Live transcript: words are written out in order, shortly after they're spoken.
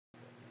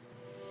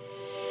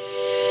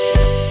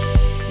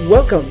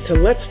Welcome to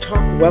Let's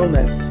Talk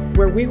Wellness,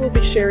 where we will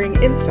be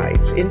sharing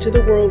insights into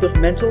the world of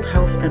mental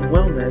health and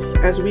wellness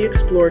as we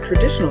explore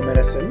traditional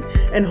medicine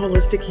and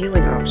holistic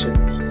healing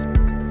options.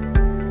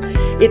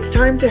 It's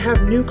time to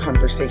have new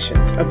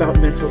conversations about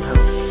mental health.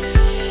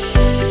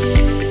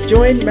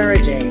 Join Mara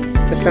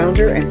James, the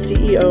founder and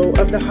CEO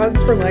of the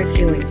Hugs for Life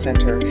Healing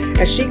Center,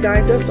 as she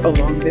guides us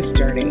along this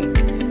journey.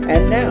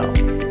 And now,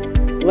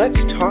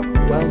 let's talk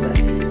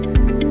wellness.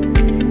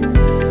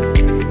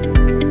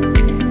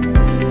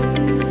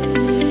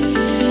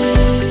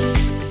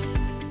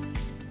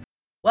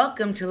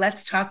 Welcome to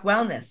Let's Talk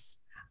Wellness.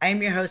 I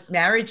am your host,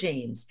 Mara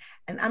James,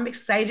 and I'm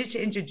excited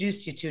to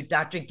introduce you to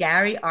Dr.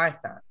 Gary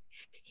Arthur.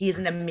 He is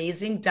an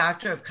amazing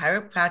doctor of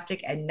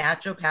chiropractic and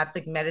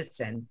naturopathic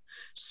medicine,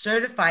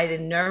 certified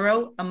in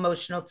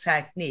neuro-emotional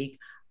technique,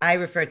 I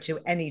refer to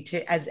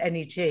as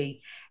NET,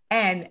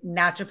 and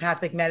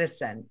naturopathic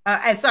medicine,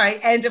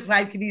 and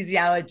applied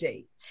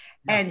kinesiology.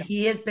 And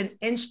he has been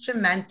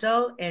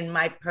instrumental in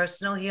my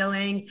personal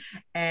healing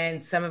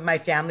and some of my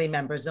family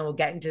members, and we'll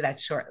get into that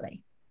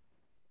shortly.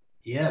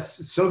 Yes,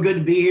 it's so good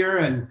to be here,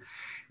 and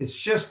it's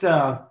just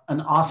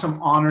an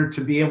awesome honor to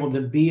be able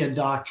to be a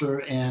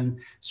doctor and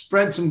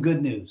spread some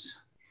good news.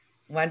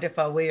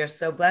 Wonderful. We are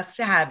so blessed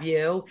to have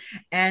you.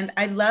 And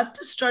I'd love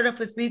to start off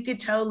with, if you could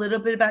tell a little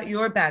bit about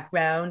your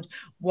background,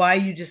 why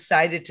you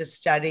decided to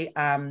study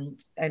and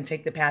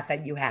take the path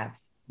that you have.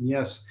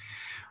 Yes.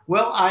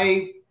 Well,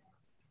 I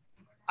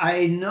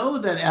know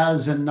that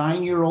as a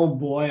 9-year-old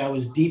boy, I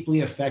was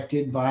deeply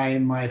affected by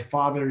my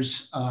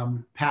father's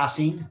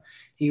passing.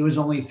 He was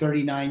only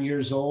 39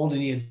 years old,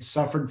 and he had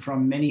suffered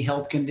from many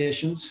health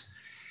conditions.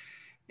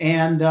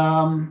 And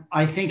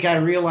I think I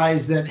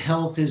realized that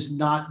health is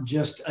not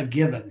just a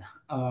given,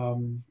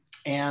 and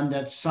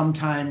that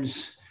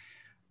sometimes,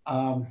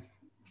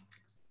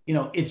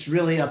 it's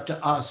really up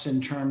to us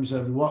in terms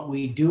of what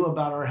we do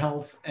about our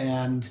health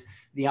and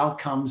the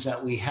outcomes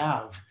that we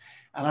have.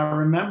 And I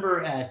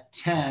remember at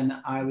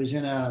 10, I was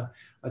in a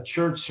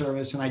church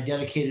service, and I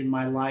dedicated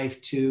my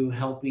life to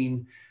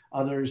helping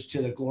others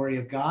to the glory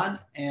of God.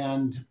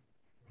 And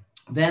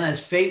then,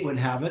 as fate would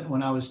have it,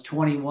 when I was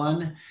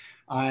 21,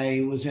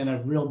 I was in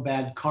a real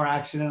bad car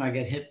accident. I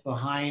got hit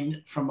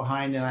from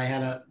behind, and I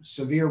had a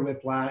severe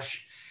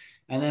whiplash.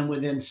 And then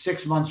within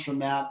 6 months from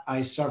that,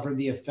 I suffered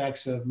the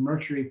effects of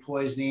mercury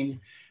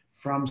poisoning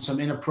from some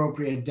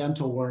inappropriate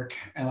dental work.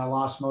 And I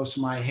lost most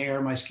of my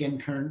hair. My skin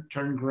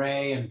turned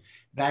gray and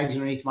bags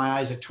underneath my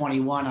eyes. At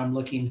 21, I'm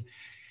looking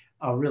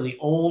really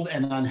old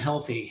and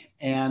unhealthy.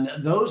 And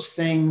those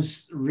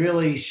things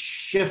really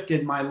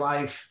shifted my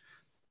life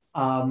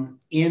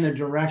in a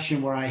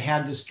direction where I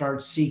had to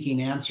start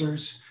seeking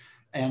answers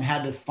and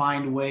had to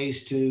find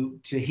ways to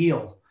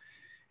heal.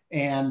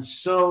 And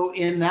so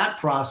in that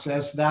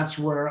process, that's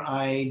where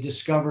I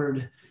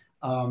discovered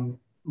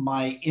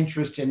my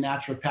interest in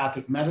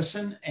naturopathic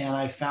medicine. And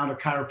I found a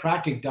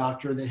chiropractic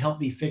doctor that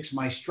helped me fix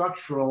my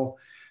structural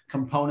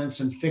components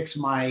and fix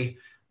my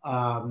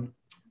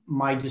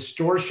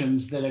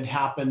distortions that had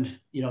happened,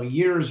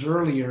 years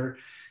earlier,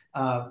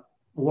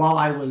 while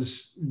I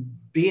was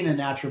being a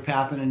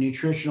naturopath and a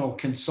nutritional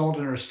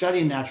consultant or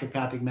studying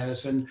naturopathic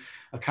medicine.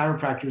 A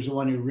chiropractor is the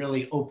one who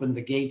really opened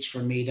the gates for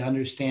me to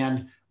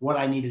understand what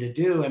I needed to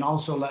do, and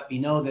also let me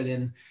know that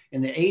in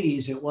the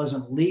 80s, it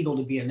wasn't legal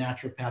to be a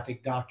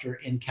naturopathic doctor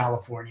in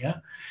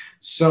California.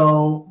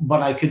 So,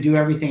 but I could do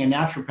everything a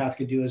naturopath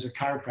could do as a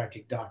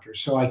chiropractic doctor.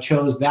 So I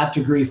chose that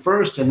degree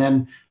first, and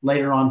then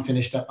later on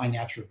finished up my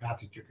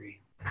naturopathic degree.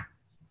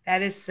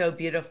 That is so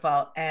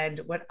beautiful.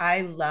 And what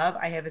I love,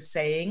 I have a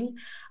saying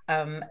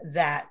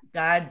that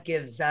God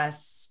gives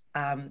us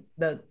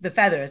the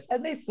feathers,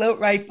 and they float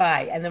right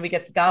by. And then we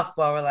get the golf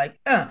ball, we're like,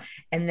 and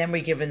then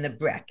we give in the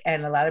brick.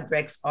 And a lot of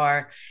bricks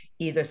are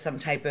either some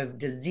type of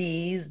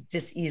dis-ease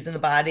in the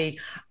body,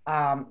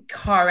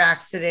 car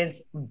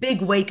accidents,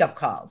 big wake-up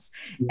calls.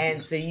 Yes.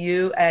 And so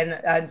and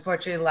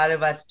unfortunately, a lot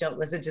of us don't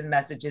listen to the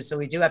messages, so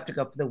we do have to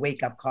go for the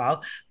wake-up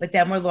call, but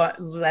then we're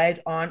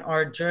led on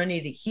our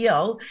journey to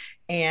heal.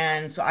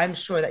 And so I'm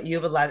sure that you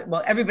have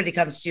everybody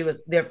comes to you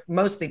as they're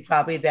mostly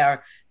probably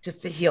there to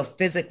heal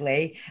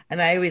physically.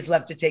 And I always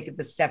love to take it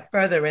the step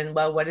further in,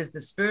 what is the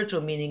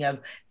spiritual meaning of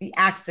the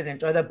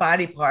accident or the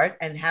body part,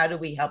 and how do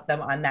we help them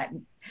on that,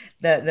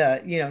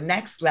 the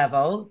next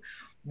level,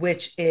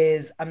 which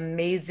is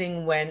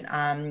amazing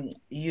when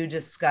you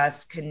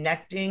discuss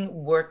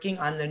working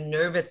on the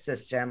nervous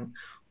system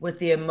with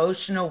the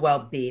emotional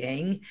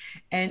well-being.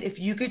 And if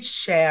you could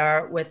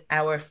share with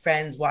our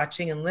friends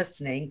watching and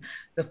listening,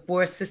 the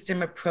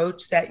 4-system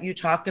approach that you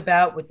talk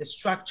about with the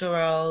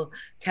structural,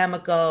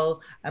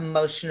 chemical,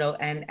 emotional,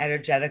 and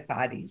energetic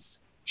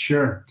bodies.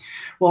 Sure.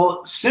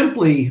 Well,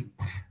 simply,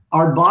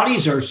 our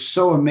bodies are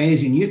so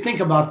amazing. You think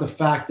about the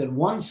fact that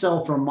one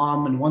cell from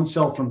mom and one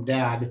cell from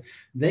dad,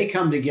 they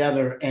come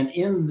together, and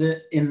in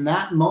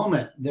that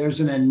moment,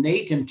 there's an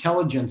innate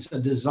intelligence, a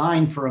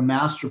design for a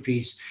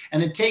masterpiece.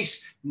 And it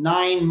takes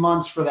 9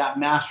 months for that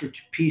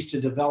masterpiece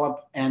to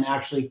develop and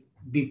actually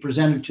be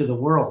presented to the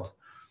world.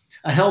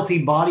 A healthy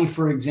body,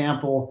 for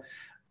example,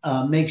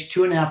 makes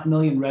 2.5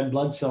 million red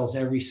blood cells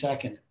every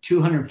second,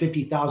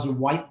 250,000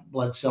 white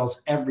blood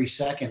cells every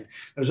second.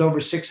 There's over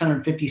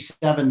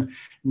 657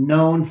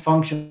 known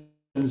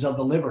functions of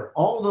the liver.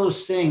 All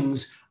those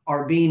things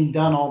are being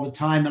done all the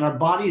time, and our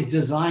body's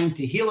designed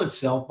to heal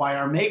itself by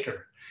our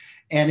maker.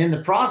 And in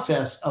the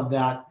process of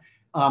that,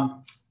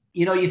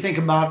 you think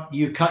about,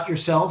 you cut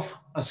yourself,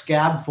 a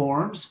scab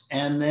forms,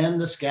 and then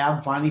the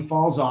scab finally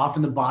falls off,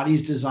 and the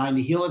body's designed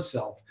to heal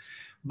itself.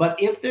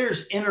 But if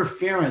there's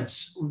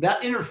interference,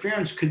 that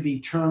interference could be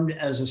termed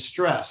as a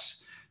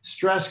stress.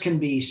 Stress can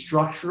be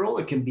structural,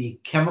 it can be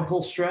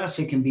chemical stress,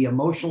 it can be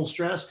emotional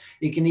stress,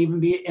 it can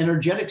even be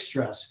energetic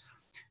stress.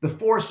 The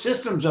four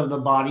systems of the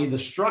body, the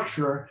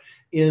structure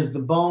is the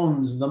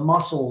bones, the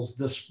muscles,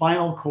 the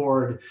spinal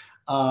cord,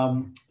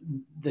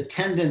 the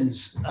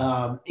tendons,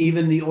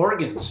 even the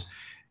organs.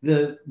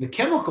 The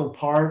chemical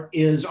part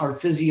is our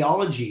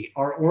physiology,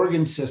 our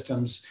organ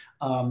systems,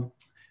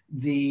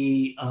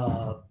 the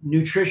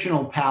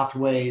nutritional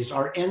pathways,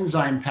 our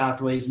enzyme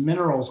pathways,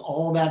 minerals,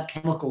 all that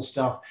chemical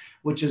stuff,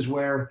 which is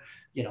where,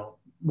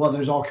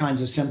 there's all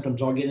kinds of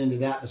symptoms. I'll get into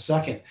that in a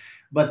second.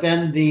 But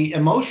then the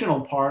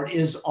emotional part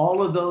is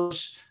all of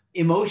those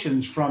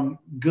emotions, from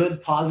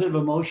good, positive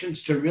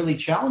emotions to really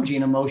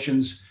challenging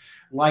emotions,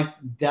 like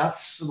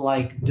deaths,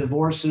 like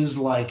divorces,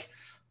 like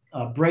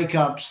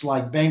breakups,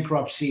 like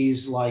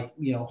bankruptcies, like,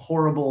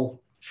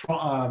 horrible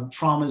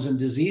traumas and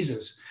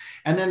diseases.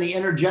 And then the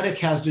energetic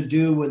has to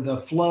do with the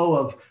flow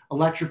of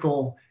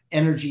electrical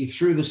energy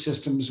through the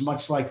systems,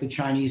 much like the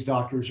Chinese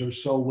doctors are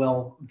so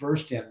well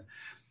versed in.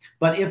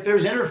 But if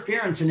there's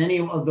interference in any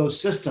of those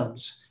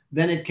systems,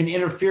 then it can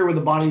interfere with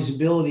the body's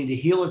ability to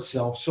heal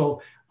itself.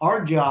 So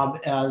our job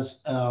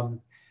as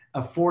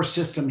a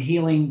four-system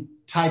healing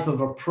type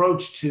of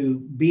approach to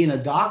being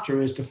a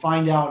doctor is to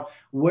find out,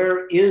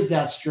 where is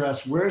that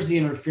stress? Where's the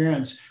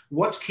interference?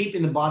 What's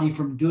keeping the body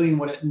from doing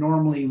what it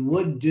normally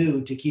would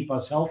do to keep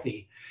us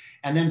healthy?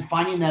 And then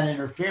finding that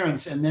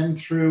interference, and then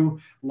through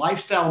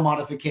lifestyle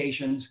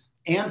modifications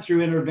and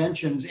through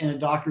interventions in a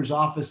doctor's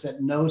office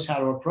that knows how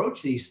to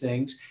approach these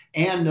things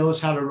and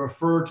knows how to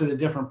refer to the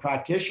different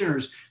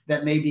practitioners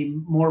that may be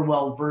more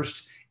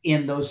well-versed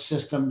in those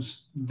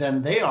systems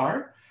than they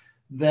are,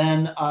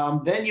 then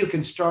you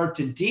can start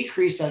to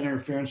decrease that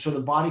interference so the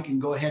body can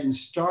go ahead and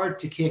start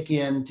to kick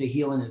in to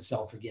healing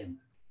itself again.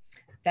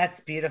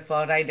 That's beautiful.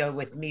 And I know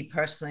with me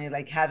personally,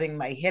 like having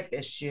my hip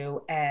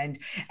issue, and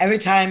every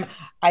time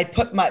I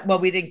put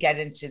we didn't get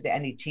into the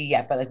NET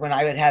yet, but like when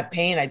I would have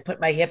pain, I'd put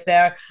my hip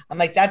there. I'm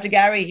like, Dr.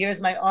 Gary, here's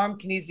my arm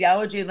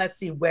kinesiology, and let's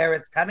see where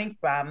it's coming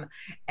from.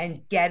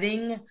 And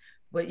getting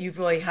what you've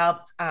really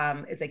helped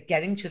is like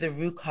getting to the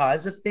root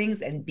cause of things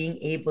and being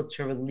able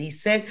to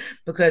release it,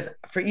 because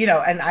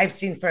and I've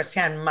seen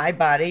firsthand my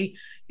body,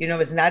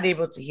 is not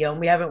able to heal, and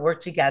we haven't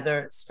worked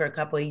together for a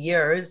couple of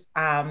years.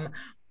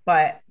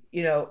 But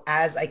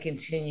as I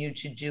continue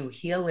to do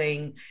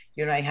healing,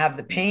 I have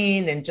the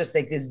pain and just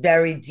like this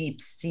very deep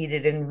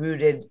seated and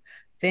rooted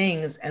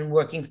things, and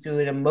working through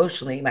it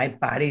emotionally, my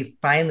body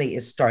finally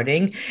is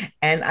starting.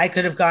 And I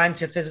could have gone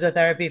to physical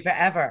therapy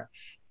forever.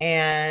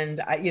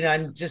 And I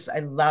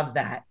love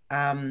that.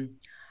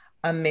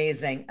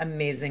 Amazing,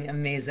 amazing,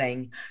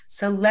 amazing.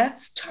 So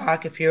let's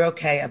talk, if you're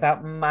okay,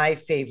 about my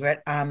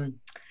favorite,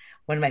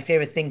 one of my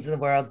favorite things in the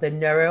world, the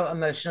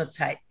neuro-emotional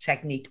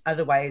technique,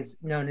 otherwise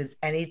known as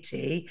NET.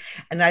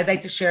 And I'd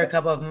like to share a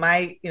couple of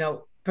my,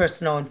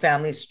 personal and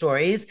family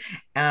stories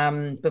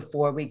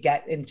before we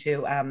get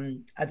into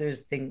others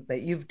things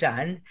that you've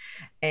done.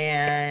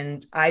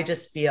 And I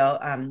just feel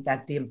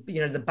that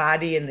the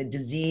body and the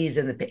disease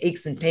and the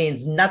aches and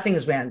pains,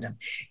 nothing's random.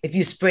 If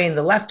you sprain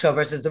the left toe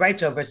versus the right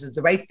toe versus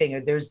the right finger,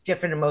 there's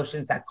different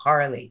emotions that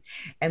correlate.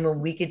 And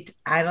when we could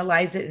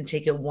analyze it and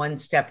take it one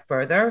step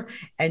further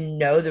and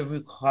know the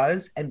root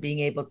cause and being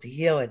able to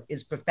heal it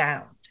is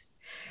profound.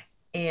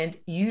 And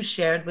you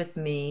shared with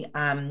me,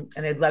 and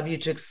I'd love you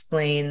to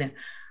explain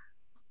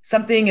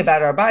something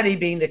about our body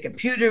being the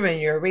computer, and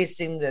you're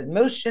erasing the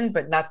motion,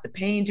 but not the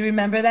pain. Do you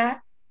remember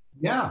that?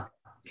 Yeah.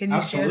 Can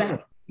you share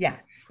that? Yeah.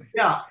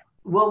 Yeah.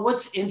 Well,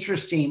 what's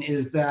interesting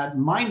is that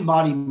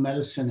mind-body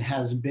medicine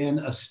has been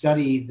a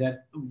study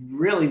that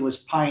really was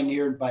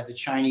pioneered by the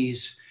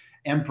Chinese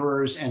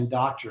emperors and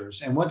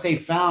doctors. And what they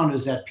found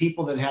is that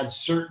people that had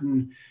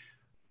certain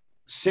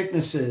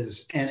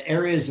sicknesses and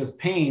areas of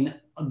pain,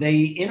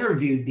 they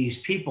interviewed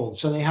these people.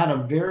 So they had a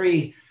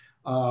very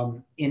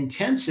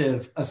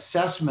intensive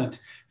assessment,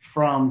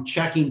 from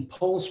checking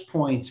pulse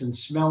points and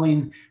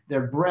smelling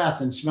their breath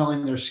and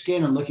smelling their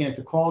skin and looking at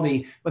the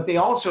quality. But they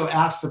also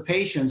asked the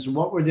patients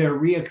what were their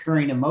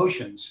reoccurring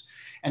emotions.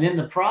 And in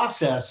the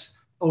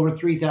process, over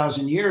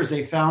 3,000 years,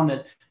 they found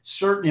that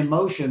certain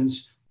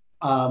emotions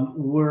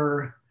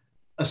were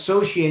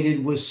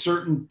associated with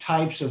certain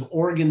types of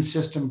organ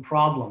system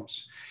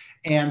problems.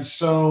 And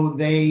so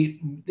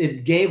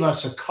it gave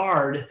us a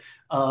card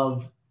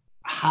of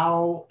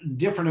how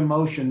different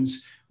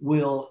emotions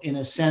will, in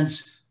a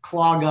sense,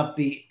 clog up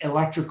the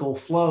electrical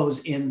flows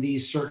in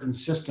these certain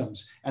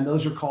systems. And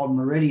those are called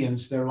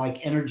meridians. They're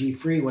like energy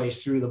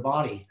freeways through the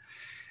body.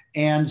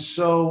 And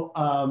so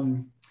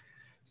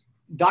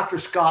Dr.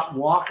 Scott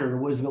Walker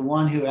was the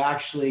one who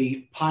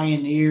actually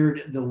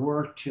pioneered the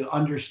work to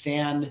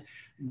understand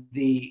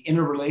the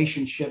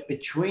interrelationship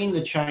between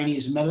the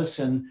Chinese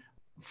medicine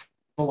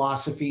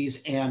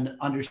philosophies and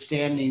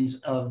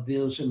understandings of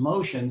those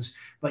emotions.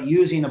 But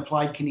using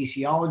applied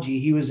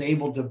kinesiology, he was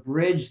able to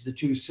bridge the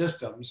two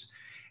systems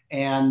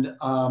and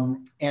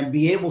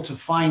be able to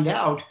find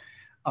out,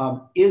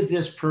 is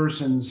this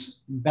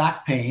person's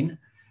back pain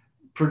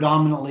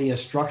predominantly a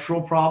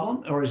structural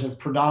problem, or is it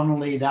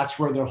predominantly that's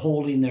where they're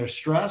holding their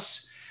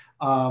stress?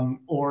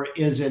 Or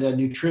is it a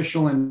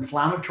nutritional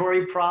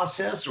inflammatory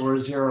process, or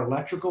is there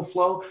electrical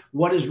flow?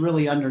 What is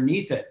really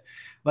underneath it?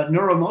 But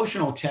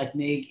neuroemotional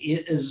technique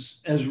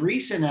is as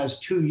recent as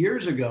 2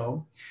 years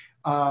ago.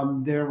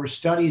 There were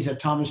studies at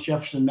Thomas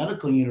Jefferson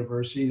Medical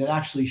University that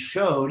actually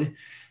showed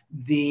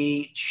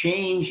the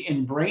change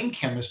in brain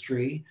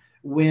chemistry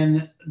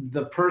when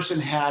the person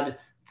had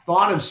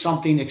thought of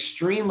something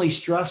extremely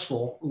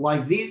stressful.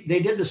 Like they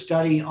did the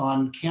study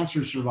on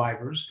cancer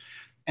survivors,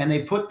 and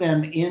they put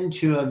them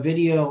into a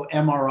video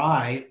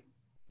MRI,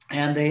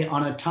 and they,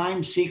 on a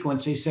time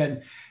sequence, they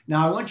said,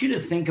 now I want you to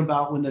think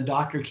about when the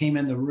doctor came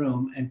in the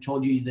room and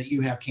told you that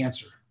you have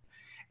cancer.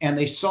 And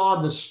they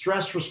saw the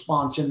stress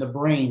response in the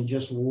brain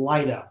just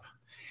light up.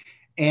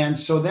 And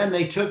so then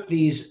they took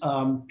these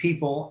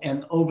people,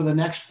 and over the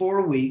next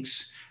 4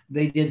 weeks,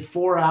 they did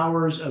 4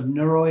 hours of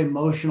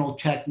neuroemotional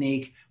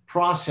technique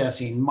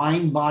processing,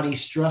 mind-body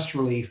stress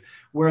relief,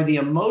 where the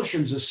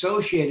emotions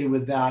associated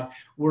with that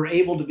were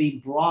able to be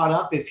brought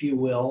up, if you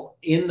will,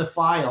 in the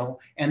file,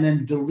 and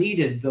then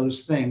deleted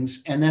those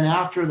things. And then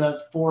after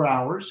the 4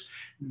 hours,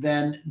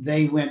 then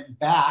they went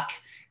back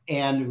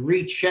and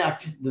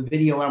rechecked the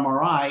video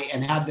MRI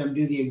and had them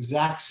do the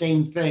exact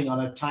same thing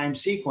on a time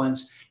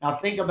sequence. Now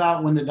think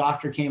about when the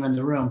doctor came in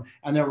the room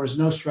and there was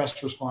no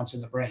stress response in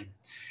the brain.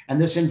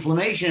 And this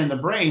inflammation in the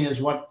brain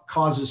is what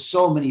causes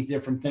so many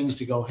different things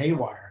to go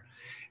haywire.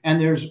 And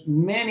there's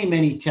many,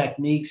 many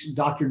techniques.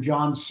 Dr.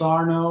 John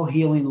Sarno,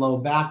 Healing Low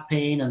Back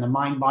Pain and the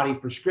Mind-Body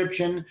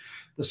Prescription,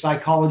 The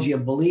Psychology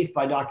of Belief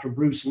by Dr.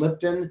 Bruce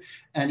Lipton,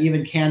 and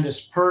even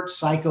Candace Pert,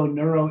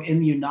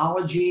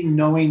 Psychoneuroimmunology,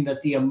 knowing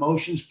that the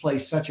emotions play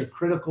such a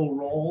critical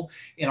role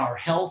in our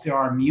health, in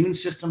our immune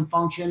system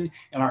function,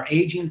 in our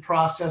aging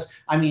process.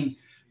 I mean,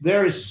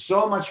 there is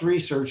so much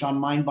research on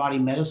mind-body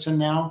medicine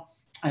now,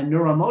 and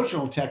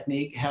neuroemotional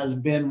technique has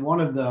been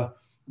one of the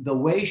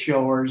way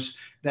showers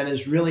that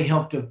has really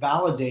helped to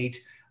validate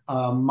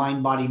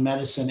mind-body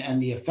medicine and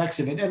the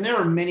effects of it. And there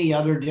are many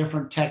other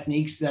different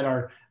techniques that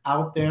are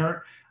out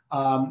there,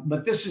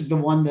 but this is the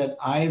one that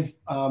I've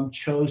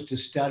chose to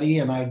study.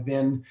 And I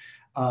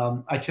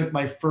took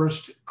my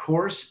first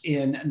course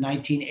in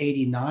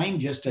 1989,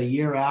 just a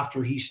year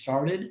after he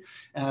started.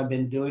 And I've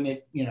been doing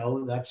it,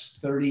 that's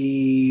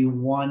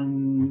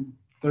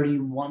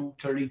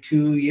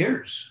 32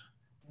 years.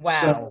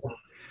 Wow. So,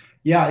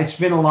 yeah, it's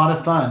been a lot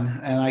of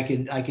fun, and I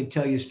could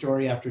tell you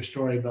story after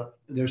story, but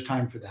there's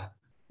time for that.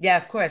 Yeah,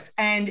 of course.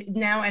 And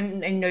now,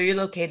 and I know you're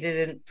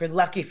located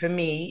lucky for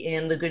me,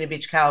 in Laguna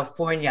Beach,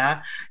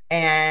 California.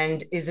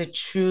 And is it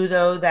true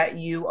though that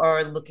you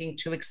are looking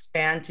to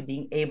expand to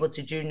being able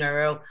to do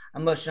neuro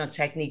emotional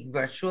technique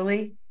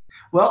virtually?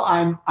 Well,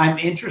 I'm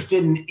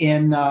interested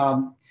in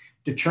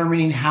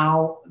determining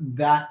how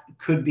that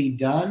could be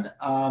done.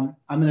 I'm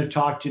going to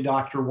talk to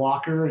Dr.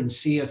 Walker and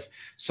see if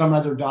some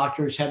other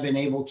doctors have been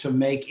able to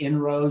make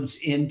inroads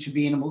into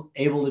being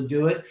able to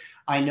do it.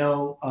 I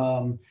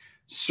know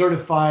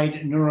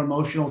certified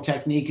neuroemotional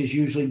technique is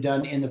usually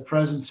done in the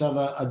presence of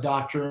a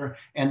doctor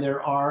and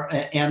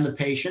the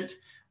patient.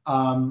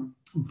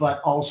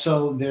 But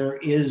also there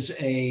is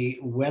a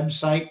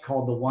website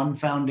called the One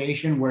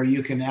Foundation where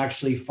you can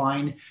actually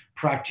find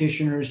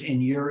practitioners in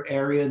your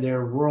area.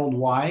 They're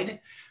worldwide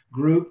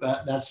group.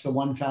 That's the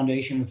One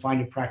Foundation.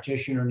 Find a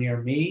practitioner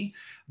near me.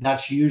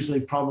 That's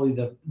usually probably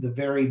the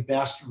very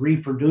best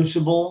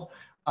reproducible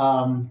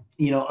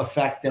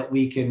effect that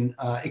we can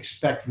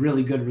expect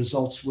really good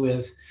results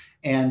with.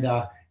 And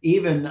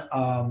even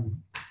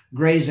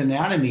Grey's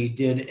Anatomy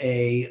did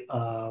a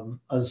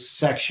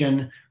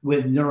section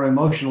with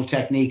neuroemotional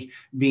technique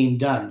being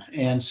done.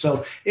 And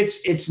so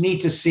it's neat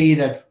to see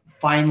that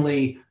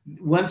finally,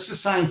 once the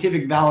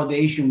scientific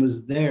validation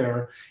was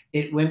there,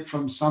 it went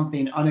from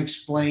something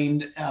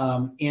unexplained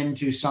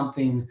into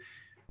something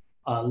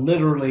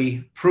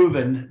literally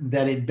proven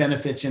that it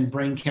benefits in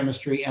brain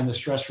chemistry and the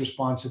stress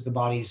response that the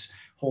body's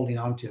holding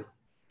on to.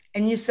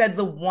 And you said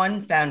the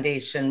One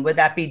Foundation. Would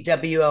that be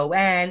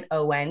WON,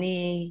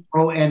 ONE?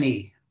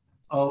 ONE,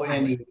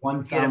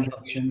 One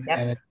Foundation. Yep.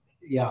 And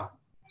yeah.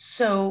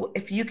 So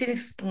if you could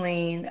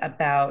explain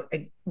about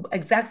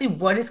exactly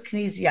what is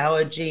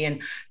kinesiology,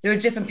 and there are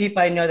different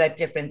people, I know that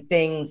different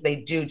things, they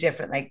do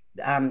different,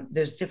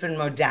 there's different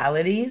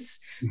modalities.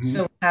 Mm-hmm.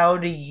 So how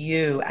do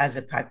you as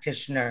a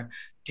practitioner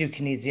do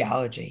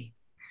kinesiology?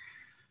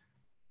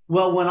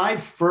 Well, when I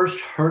first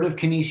heard of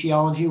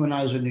kinesiology, when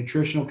I was a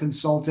nutritional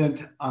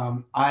consultant,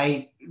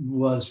 I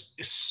was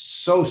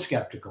so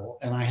skeptical,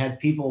 and I had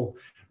people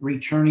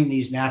returning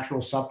these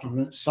natural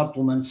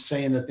supplements,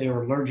 saying that they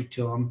were allergic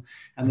to them.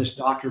 And this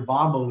Dr.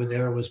 Bob over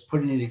there was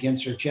putting it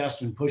against her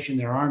chest and pushing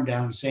their arm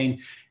down and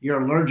saying,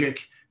 you're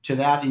allergic to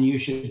that and you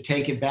should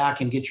take it back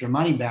and get your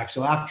money back.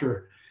 So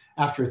after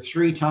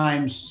 3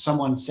 times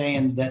someone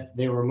saying that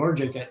they were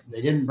allergic,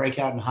 they didn't break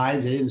out in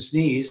hives, they didn't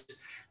sneeze,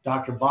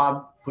 Dr.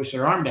 Bob pushed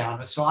their arm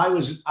down. So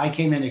I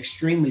came in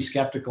extremely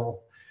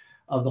skeptical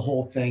of the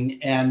whole thing.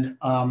 And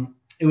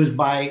it was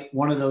by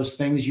one of those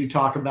things you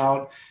talk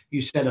about.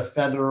 You said a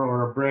feather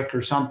or a brick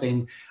or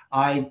something.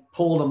 I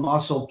pulled a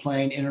muscle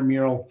playing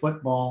intramural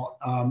football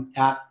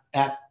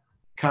at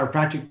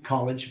chiropractic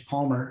college,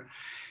 Palmer.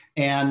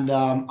 And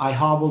I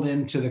hobbled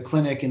into the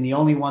clinic, and the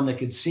only one that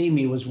could see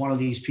me was one of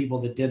these people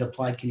that did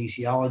applied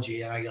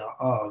kinesiology. And I go,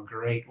 oh,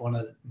 great, one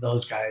of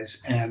those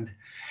guys.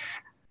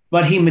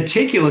 But he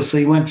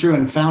meticulously went through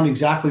and found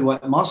exactly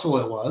what muscle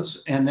it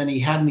was. And then he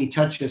had me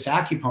touch this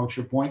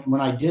acupuncture point. And when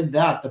I did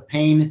that, the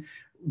pain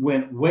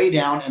went way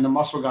down and the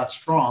muscle got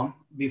strong.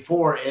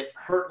 Before, it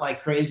hurt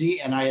like crazy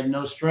and I had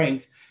no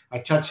strength. I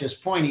touched this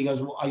point. He goes,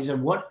 well, I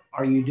said, what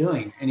are you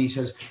doing? And he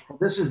says, well,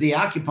 this is the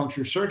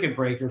acupuncture circuit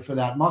breaker for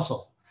that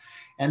muscle.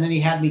 And then he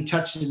had me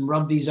touch and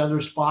rub these other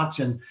spots,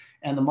 and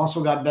the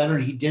muscle got better.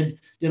 And he did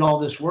all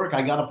this work.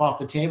 I got up off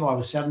the table. I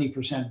was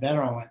 70%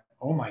 better. I went,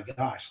 oh my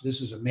gosh, this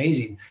is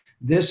amazing.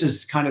 This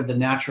is kind of the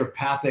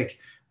naturopathic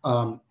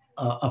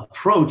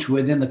approach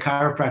within the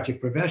chiropractic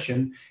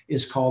profession,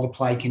 is called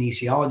applied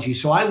kinesiology.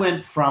 So I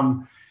went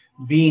from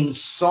being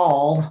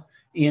Saul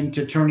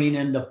into turning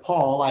into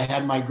Paul. I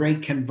had my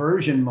great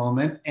conversion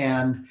moment.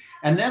 And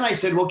then I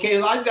said, okay,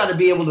 I've got to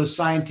be able to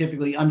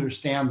scientifically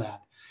understand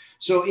that.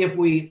 So if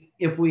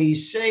we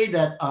say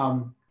that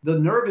the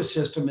nervous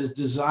system is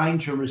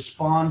designed to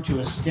respond to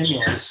a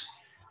stimulus,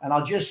 and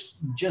I'll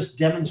just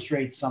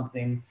demonstrate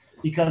something,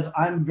 because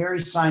I'm very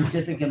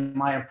scientific in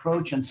my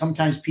approach, and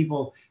sometimes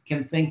people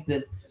can think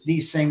that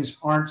these things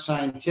aren't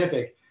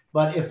scientific.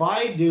 But if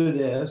I do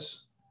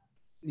this,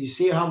 you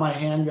see how my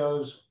hand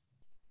goes?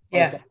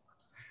 Yeah. Okay.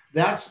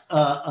 That's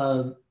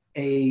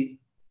a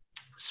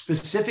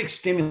specific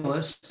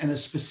stimulus and a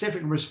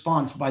specific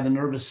response by the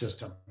nervous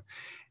system.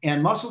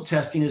 And muscle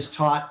testing is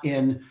taught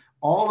in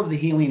all of the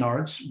healing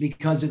arts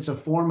because it's a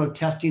form of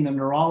testing the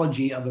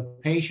neurology of a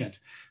patient.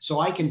 So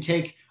I can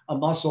take a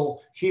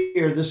muscle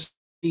here, this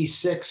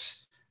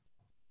C6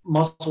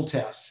 muscle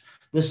test.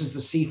 This is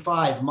the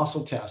C5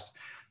 muscle test.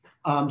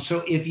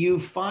 So if you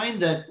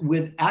find that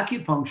with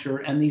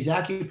acupuncture and these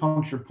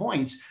acupuncture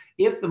points,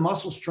 if the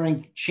muscle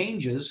strength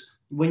changes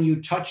when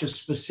you touch a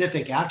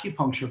specific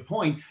acupuncture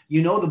point,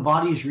 you know the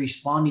body's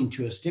responding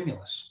to a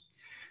stimulus.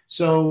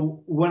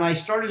 So when I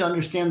started to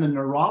understand the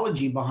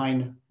neurology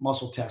behind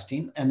muscle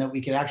testing and that we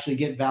could actually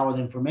get valid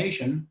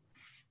information,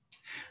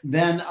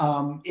 then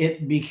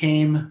it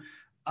became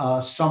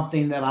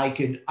something that I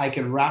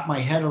could wrap my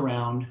head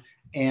around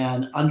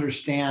and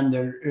understand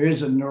there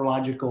is a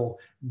neurological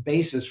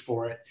basis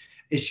for it.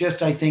 It's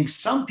just, I think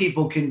some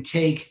people can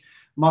take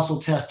muscle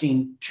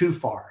testing too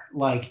far,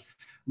 like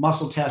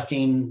muscle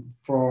testing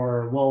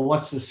for, well,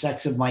 what's the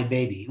sex of my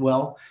baby?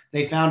 Well,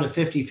 they found a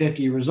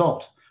 50-50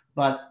 result.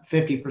 But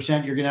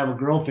 50% you're going to have a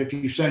girl,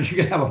 50% you're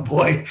going to have a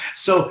boy.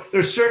 So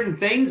there's certain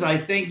things I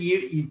think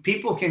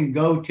people can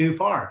go too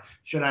far.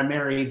 Should I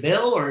marry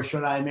Bill or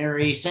should I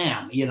marry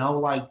Sam? You know,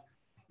 like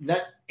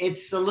that.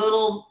 It's a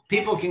little,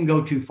 people can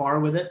go too far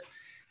with it.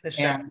 For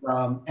sure.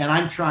 And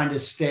I'm trying to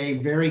stay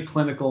very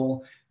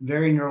clinical,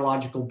 very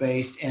neurological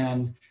based,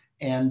 and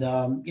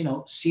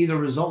see the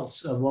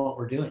results of what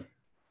we're doing.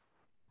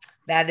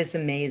 That is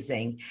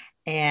amazing.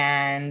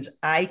 And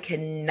I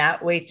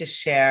cannot wait to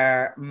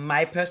share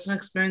my personal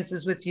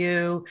experiences with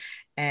you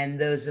and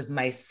those of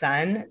my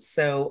son.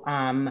 So,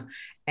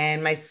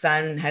 and my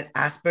son had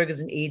Asperger's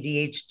and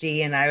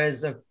ADHD, and I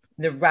was a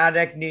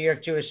neurotic New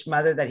York Jewish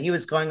mother that he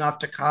was going off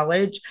to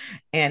college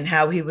and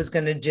how he was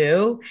going to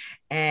do.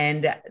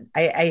 And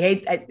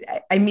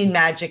I mean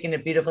magic in a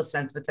beautiful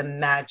sense, but the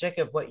magic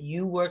of what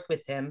you worked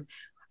with him.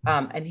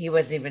 And he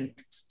wasn't even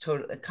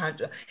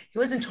he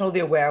wasn't totally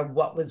aware of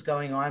what was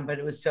going on, but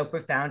it was so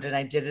profound. And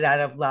I did it out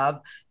of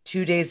love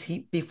 2 days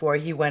before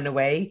he went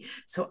away.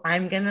 So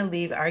I'm going to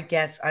leave our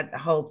guests on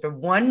hold for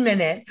 1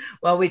 minute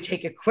while we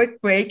take a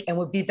quick break, and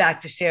we'll be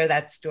back to share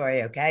that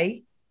story.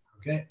 Okay.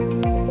 Okay.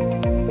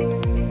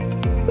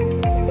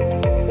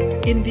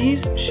 In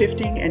these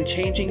shifting and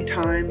changing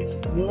times,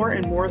 more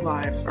and more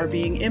lives are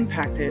being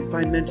impacted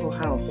by mental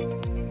health.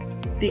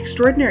 The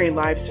Extraordinary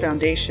Lives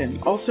Foundation,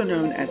 also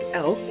known as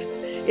ELF,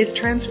 is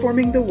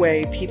transforming the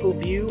way people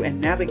view and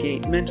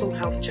navigate mental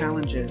health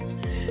challenges.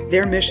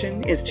 Their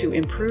mission is to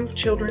improve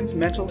children's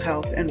mental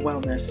health and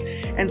wellness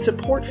and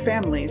support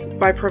families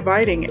by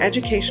providing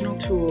educational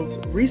tools,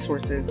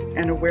 resources,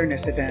 and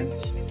awareness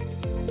events.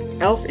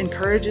 ELF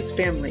encourages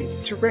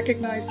families to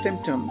recognize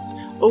symptoms,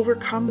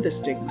 overcome the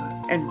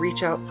stigma, and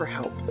reach out for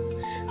help.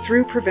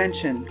 Through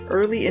prevention,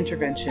 early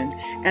intervention,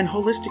 and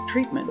holistic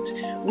treatment,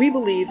 we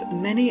believe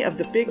many of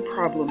the big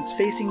problems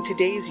facing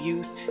today's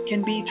youth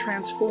can be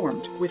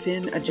transformed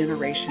within a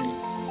generation.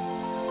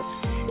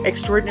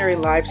 Extraordinary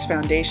Lives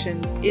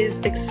Foundation is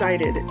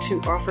excited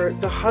to offer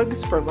the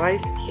Hugs for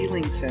Life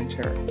Healing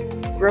Center,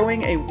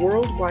 growing a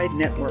worldwide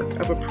network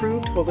of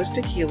approved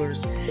holistic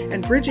healers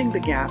and bridging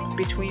the gap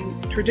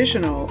between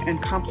traditional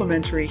and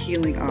complementary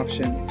healing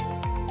options.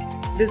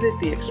 Visit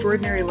the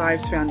Extraordinary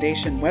Lives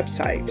Foundation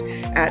website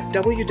at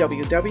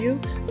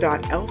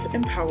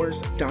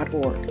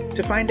www.elfempowers.org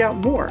to find out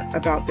more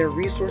about their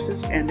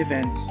resources and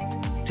events.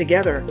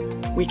 Together,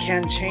 we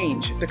can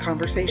change the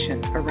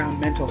conversation around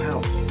mental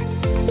health.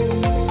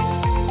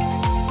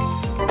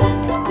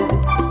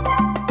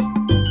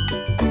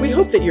 We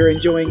hope that you're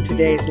enjoying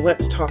today's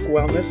Let's Talk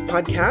Wellness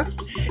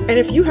podcast. And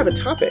if you have a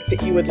topic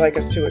that you would like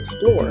us to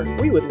explore,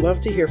 we would love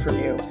to hear from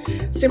you.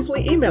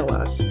 Simply email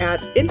us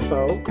at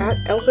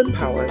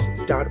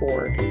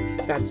info@elfempowers.org.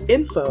 That's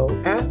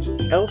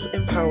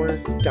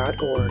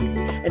info@elfempowers.org.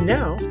 And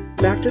now,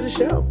 back to the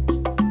show.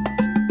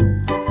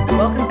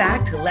 Welcome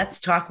back to Let's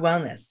Talk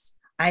Wellness.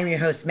 I'm your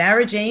host,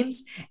 Mara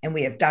James, and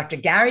we have Dr.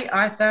 Gary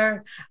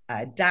Arthur,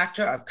 a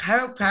doctor of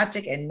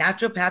chiropractic and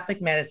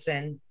naturopathic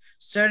medicine,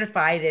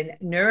 certified in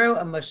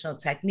neuro-emotional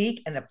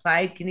technique and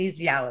applied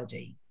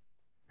kinesiology.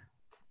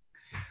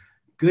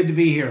 Good to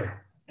be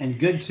here and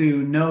good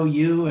to know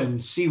you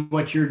and see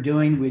what you're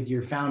doing with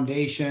your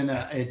foundation.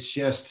 It's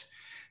just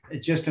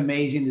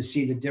amazing to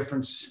see the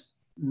difference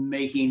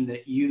making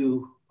that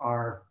you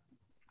are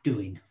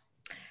doing.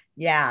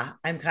 Yeah,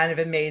 I'm kind of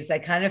amazed. I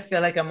kind of feel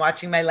like I'm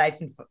watching my life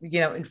in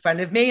front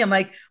of me. I'm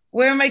like,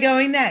 where am I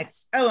going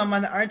next? Oh, I'm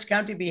on the Orange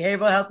County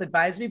Behavioral Health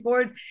Advisory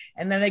Board.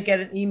 And then I get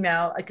an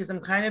email because I'm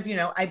kind of,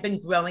 I've been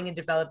growing and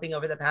developing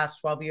over the past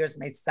 12 years,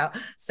 myself,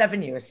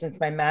 7 years since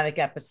my manic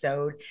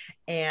episode,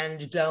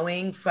 and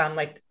going from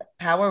like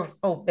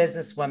powerful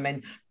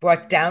businesswoman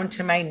brought down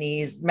to my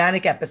knees,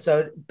 manic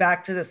episode,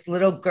 back to this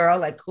little girl,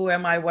 like, who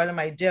am I? What am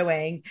I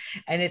doing?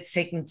 And it's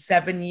taken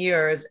 7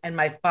 years. And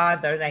my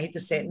father, and I hate to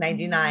say it,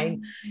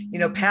 99,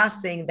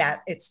 passing,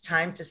 that it's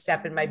time to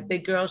step in my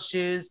big girl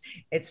shoes.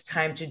 It's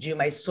time to do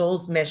my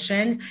soul's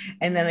mission.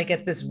 And then I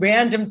get this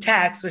random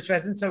text, which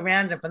wasn't so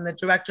random, from the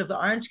director of the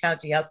Orange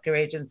County Healthcare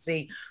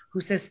Agency,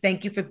 who says,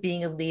 thank you for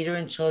being a leader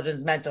in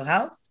children's mental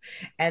health.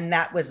 And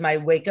that was my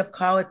wake-up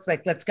call. It's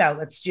like, let's go,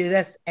 let's do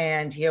this.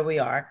 And here we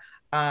are,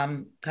 a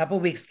couple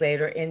of weeks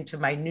later, into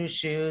my new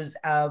shoes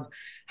of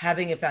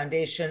having a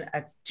foundation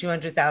at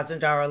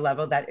 $200,000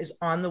 level that is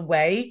on the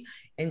way,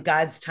 in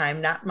God's time,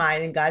 not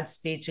mine, in God's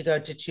speed, to go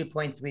to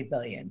 2.3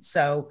 billion.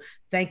 So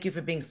thank you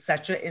for being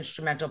such an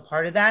instrumental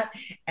part of that.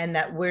 And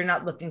that we're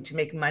not looking to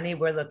make money.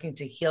 We're looking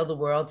to heal the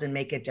world and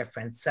make a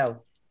difference.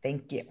 So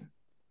thank you.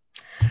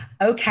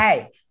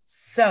 Okay.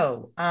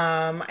 So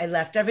I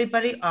left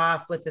everybody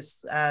off with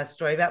this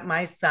story about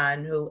my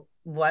son, who,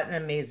 what an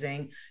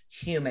amazing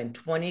human,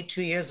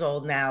 22 years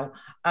old now,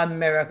 a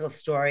miracle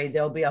story.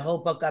 There'll be a whole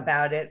book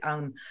about it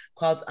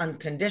called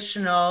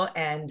Unconditional,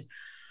 and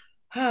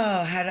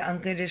how to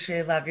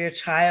unconditionally love your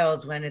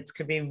child when it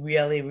could be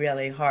really,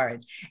 really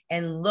hard,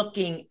 and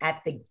looking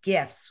at the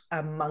gifts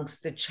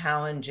amongst the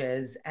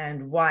challenges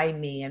and why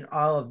me and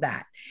all of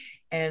that.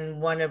 And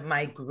one of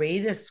my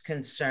greatest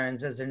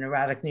concerns as a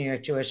neurotic New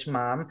York Jewish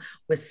mom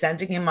was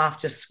sending him off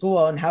to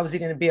school. And how was he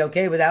going to be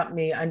okay without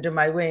me under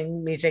my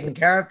wing, me taking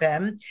care of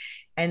him?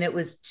 And it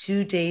was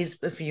 2 days,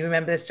 if you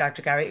remember this,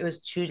 Dr. Gary, it was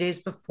 2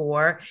 days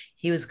before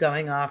he was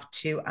going off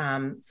to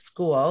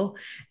school.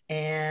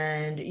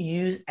 And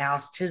you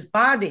asked his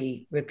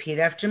body, repeat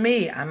after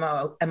me, am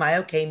I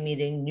okay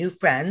meeting new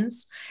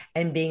friends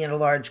and being in a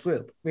large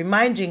group?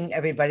 Reminding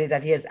everybody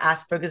that he has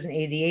Asperger's and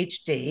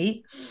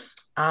ADHD.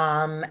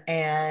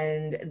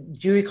 And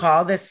do you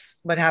recall this,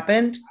 what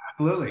happened?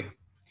 Absolutely.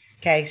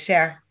 Okay,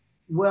 share.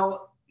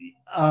 Well,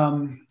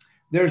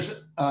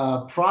 there's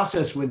a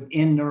process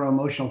within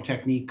neuroemotional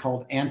technique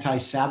called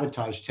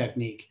anti-sabotage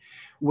technique,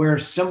 where,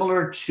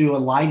 similar to a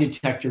lie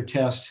detector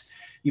test,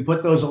 you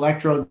put those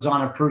electrodes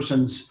on a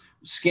person's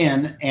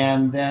skin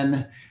and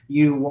then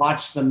you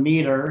watch the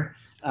meter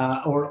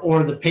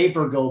or the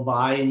paper go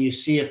by and you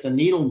see if the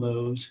needle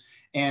moves.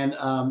 And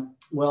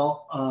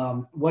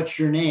what's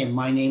your name?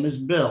 My name is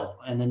Bill,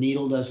 and the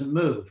needle doesn't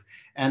move.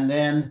 And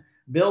then,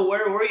 Bill,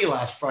 where were you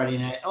last Friday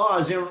night? Oh, I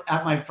was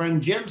at my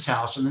friend Jim's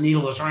house, and the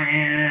needle was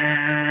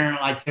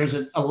like, there's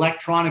an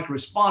electronic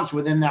response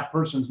within that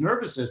person's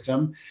nervous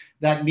system.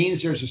 That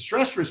means there's a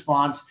stress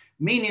response,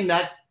 meaning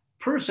that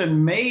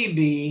person may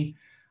be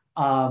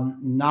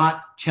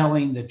not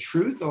telling the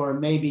truth, or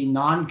maybe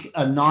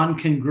a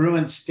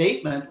non-congruent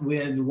statement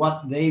with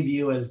what they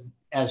view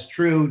as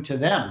true to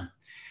them.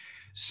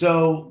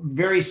 So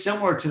very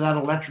similar to that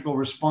electrical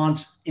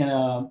response in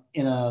a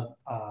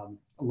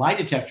lie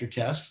detector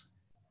test,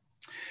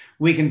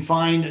 we can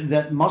find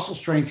that muscle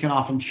strength can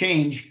often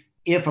change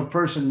if a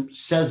person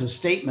says a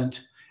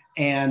statement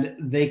and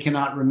they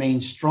cannot remain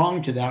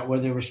strong to that, where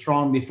they were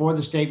strong before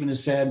the statement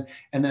is said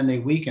and then they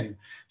weaken.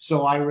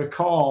 So I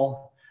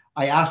recall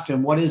I asked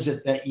him, what is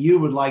it that you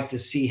would like to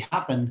see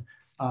happen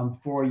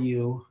for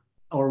you,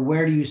 or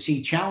where do you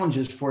see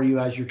challenges for you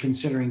as you're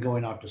considering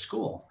going off to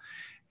school?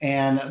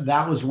 And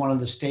that was one of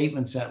the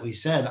statements that we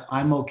said,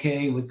 I'm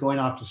okay with going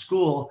off to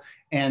school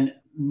and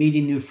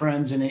meeting new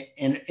friends and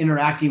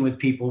interacting with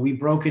people, we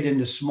broke it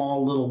into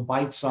small little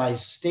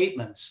bite-sized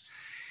statements.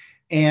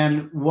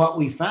 And what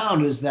we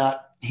found is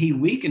that he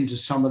weakened to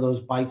some of those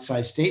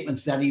bite-sized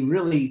statements that he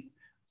really,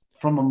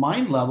 from a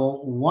mind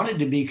level, wanted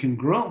to be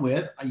congruent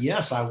with.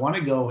 Yes, I want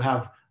to go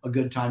have a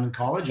good time in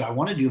college. I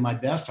want to do my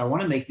best. I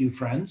want to make new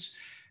friends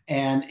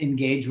and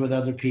engage with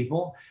other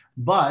people.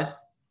 But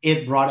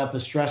it brought up a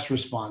stress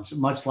response,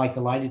 much like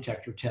the lie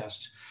detector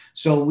test.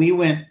 So we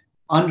went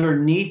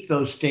underneath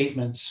those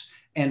statements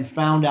and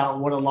found out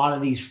what a lot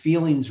of these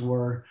feelings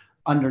were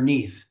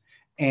underneath,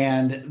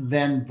 and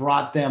then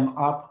brought them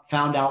up,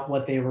 found out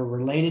what they were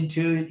related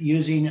to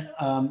using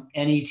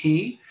NET.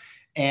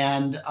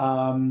 And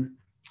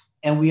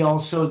we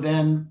also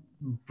then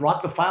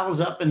brought the files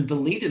up and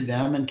deleted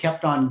them and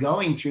kept on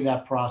going through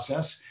that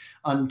process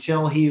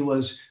until he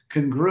was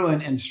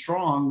congruent and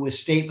strong with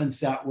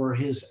statements that were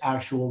his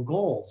actual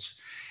goals.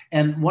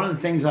 And one of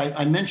the things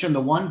I mentioned,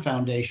 the One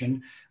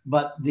Foundation,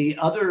 but the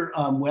other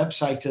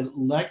website to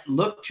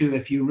look to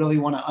if you really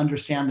want to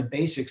understand the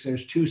basics,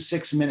 there's 2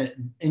 6-minute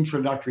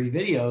introductory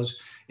videos.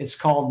 It's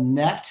called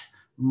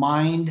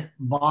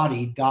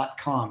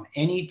netmindbody.com,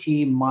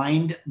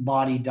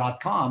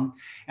 netmindbody.com.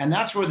 And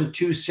that's where the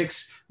 2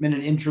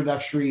 6-minute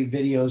introductory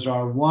videos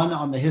are. One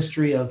on the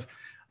history of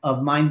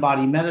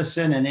mind-body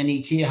medicine and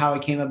NET, how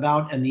it came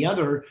about, and the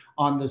other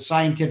on the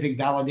scientific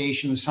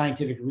validation, the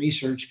scientific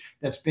research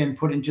that's been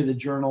put into the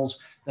journals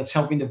that's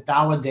helping to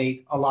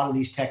validate a lot of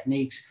these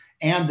techniques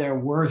and their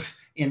worth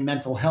in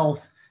mental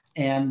health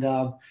and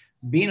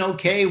being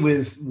okay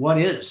with what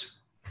is.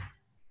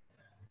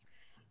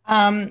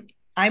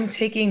 I'm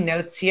taking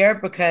notes here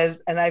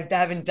because, and I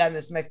haven't done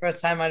this my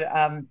first time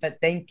on, but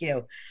thank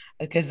you,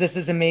 because this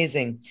is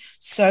amazing.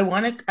 So I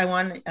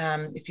want,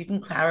 if you can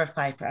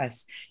clarify for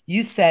us,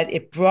 you said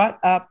it brought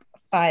up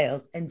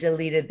files and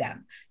deleted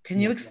them.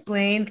 Can you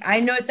explain? I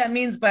know what that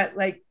means, but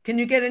like, can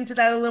you get into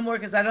that a little more?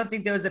 Because I don't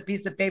think there was a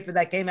piece of paper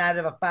that came out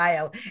of a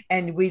file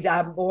and we,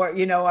 or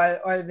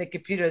the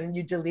computer, and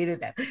you deleted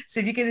them.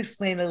 So if you can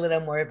explain a little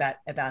more about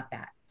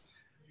that.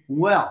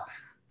 Well,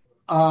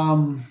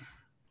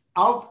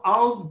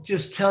 I'll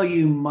just tell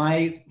you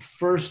my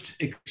first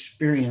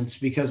experience,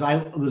 because I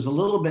was a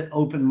little bit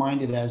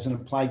open-minded as an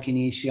applied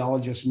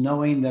kinesiologist,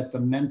 knowing that the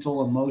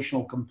mental,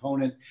 emotional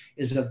component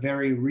is a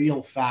very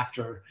real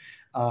factor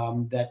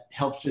that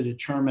helps to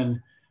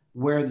determine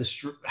where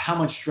how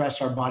much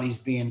stress our body's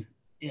being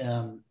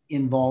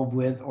involved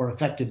with or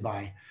affected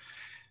by.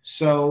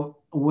 So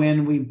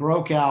when we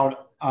broke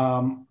out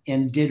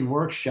and did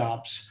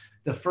workshops,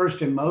 the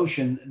first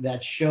emotion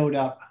that showed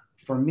up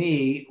for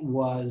me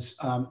was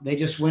they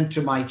just went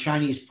to my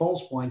Chinese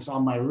pulse points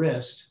on my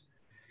wrist.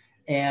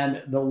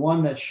 And the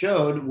one that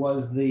showed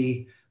was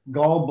the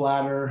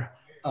gallbladder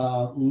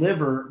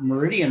liver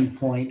meridian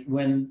point.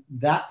 When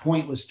that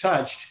point was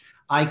touched,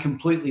 I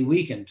completely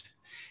weakened.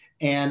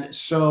 And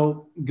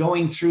so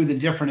going through the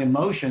different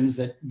emotions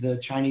that the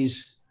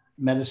Chinese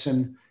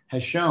medicine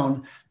has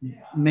shown,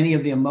 many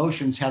of the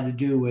emotions have to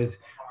do with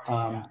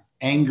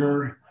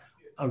anger,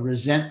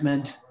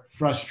 resentment,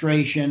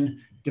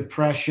 frustration,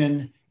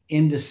 depression,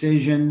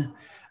 indecision,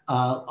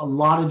 a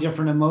lot of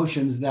different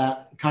emotions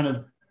that kind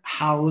of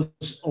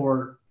house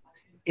or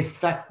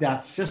affect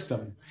that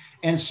system.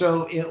 And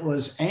so it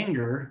was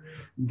anger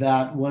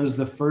that was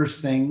the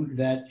first thing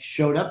that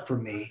showed up for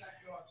me.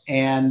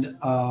 And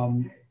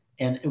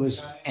it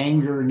was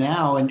anger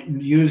now,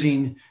 and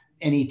using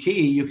NET,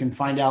 you can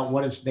find out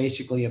what it's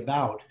basically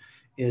about.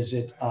 Is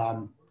it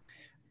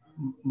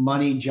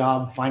money,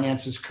 job,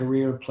 finances,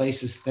 career,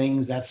 places,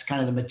 things? That's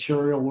kind of the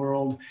material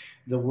world,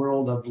 the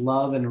world of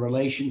love and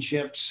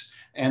relationships,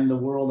 and the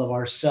world of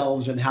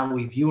ourselves and how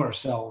we view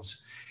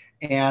ourselves.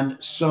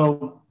 And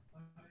so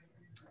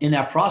in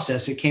that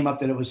process, it came up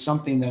that it was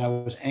something that I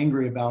was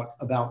angry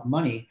about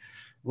money.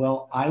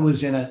 Well, I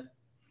was in a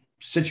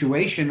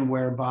situation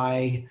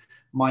whereby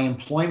my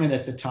employment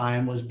at the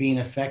time was being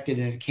affected,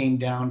 and it came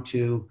down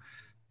to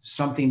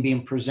something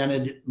being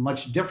presented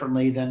much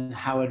differently than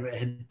how it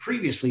had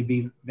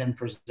previously been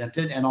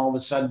presented. And all of a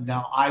sudden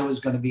now I was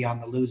going to be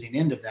on the losing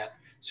end of that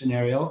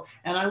scenario.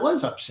 And I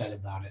was upset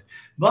about it.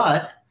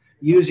 But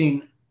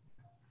using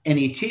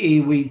NET,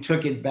 we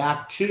took it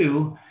back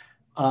to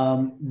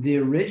the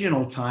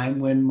original time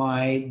when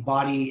my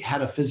body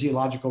had a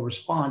physiological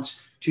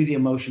response to the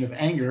emotion of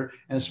anger,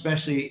 and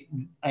especially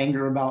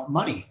anger about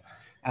money.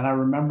 And I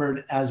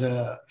remembered as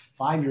a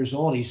 5 years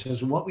old, he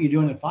says, "What were you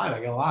doing at 5?"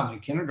 I go, "I'm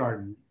in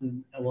kindergarten."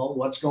 "Well,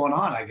 what's going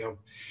on?" I go,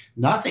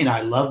 "Nothing.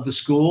 I love the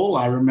school."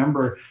 I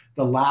remember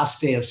the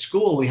last day of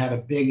school, we had a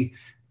big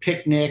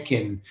picnic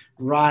and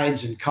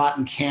rides and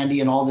cotton candy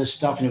and all this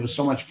stuff. And it was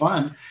so much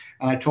fun.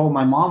 And I told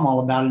my mom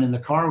all about it in the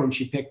car when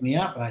she picked me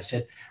up. And I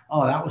said,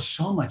 "Oh, that was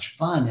so much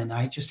fun. And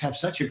I just have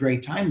such a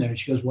great time there." And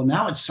she goes, "Well,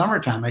 now it's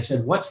summertime." I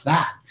said, "What's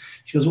that?"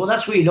 She goes, "Well,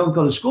 that's where you don't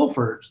go to school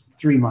for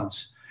 3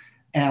 months.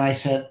 And I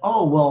said,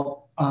 "Oh,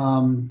 well,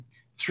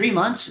 3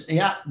 months?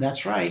 Yeah,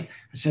 that's right."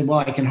 I said, "Well,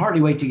 I can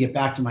hardly wait to get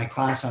back to my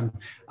class. I'm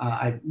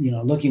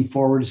looking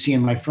forward to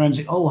seeing my friends."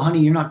 "Oh,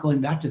 honey, you're not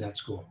going back to that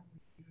school."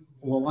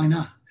 "Well, why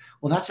not?"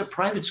 Well, that's a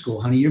private school,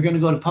 honey. You're going to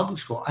go to public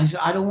school. I said,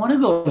 I don't want to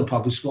go to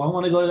public school. I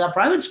want to go to that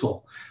private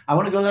school. I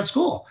want to go to that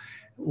school.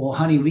 Well,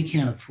 honey, we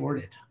can't afford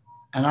it.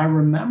 And I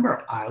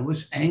remember I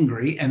was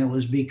angry, and it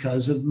was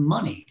because of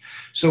money.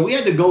 So we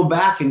had to go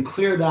back and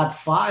clear that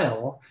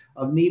file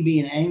of me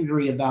being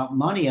angry about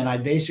money. And I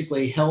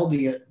basically held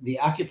the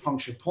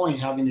acupuncture point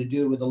having to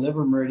do with the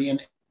liver meridian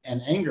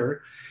and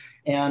anger.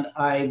 And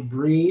I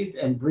breathed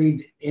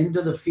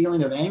into the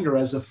feeling of anger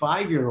as a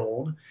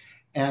 5-year-old.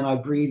 And I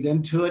breathed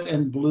into it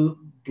and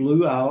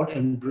blew out,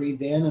 and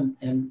breathed in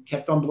and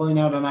kept on blowing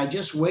out. And I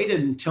just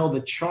waited until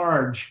the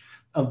charge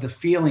of the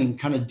feeling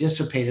kind of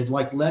dissipated,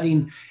 like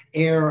letting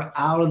air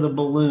out of the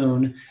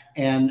balloon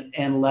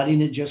and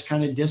letting it just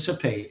kind of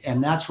dissipate.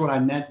 And that's what I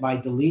meant by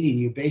deleting.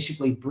 You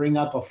basically bring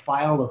up a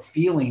file of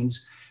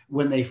feelings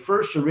when they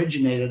first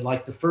originated,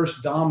 like the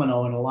first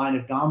domino in a line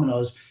of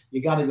dominoes.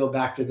 You got to go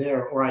back to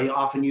there. Or I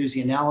often use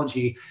the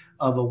analogy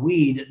of a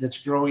weed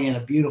that's growing in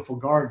a beautiful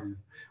garden.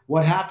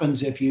 What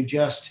happens if you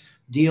just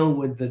deal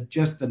with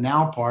just the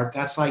now part?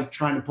 That's like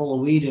trying to pull a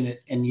weed in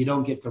it and you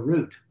don't get the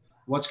root.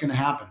 What's going to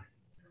happen?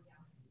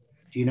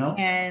 Do you know?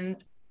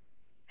 And,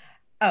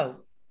 no,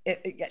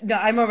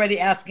 I'm already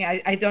asking.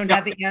 I don't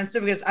have the answer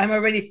because I'm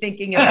already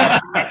thinking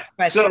about the next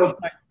question. So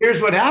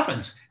here's what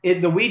happens.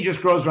 The weed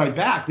just grows right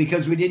back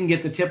because we didn't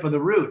get the tip of the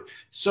root.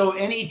 So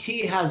NET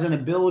has an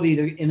ability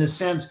to, in a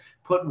sense,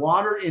 put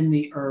water in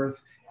the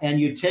earth, and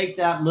you take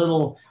that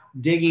little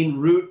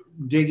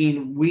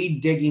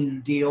weed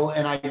digging deal,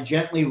 and I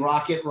gently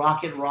rock it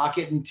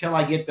until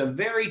I get the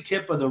very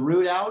tip of the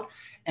root out.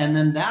 And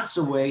then that's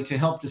a way to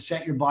help to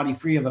set your body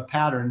free of a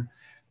pattern,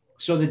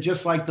 so that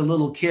just like the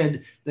little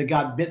kid that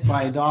got bit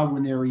by a dog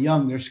when they were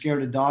young, they're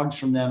scared of dogs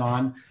from then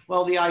on.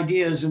 Well, the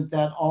idea isn't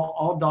that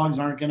all dogs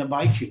aren't going to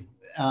bite you.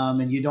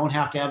 And you don't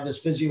have to have this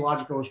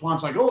physiological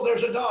response like, oh,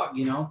 there's a dog,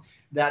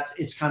 that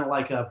it's kind of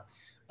like a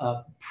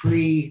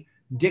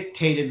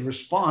pre-dictated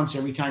response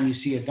every time you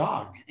see a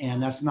dog.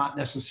 And that's not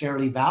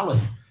necessarily valid.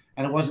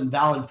 And it wasn't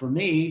valid for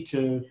me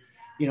to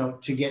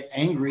get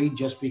angry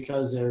just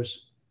because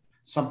there's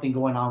something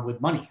going on with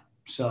money.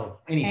 So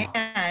anyhow.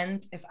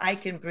 And if I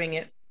can bring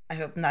it, I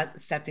hope I'm not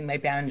stepping my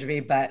boundary,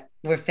 but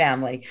we're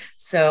family.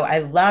 So I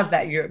love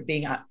that you're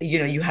being,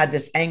 you had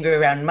this anger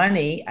around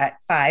money at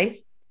 5.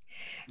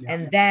 Yeah.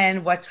 And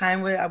then what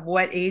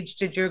age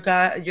did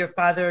your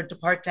father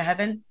depart to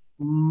heaven?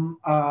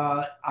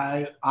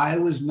 I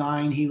was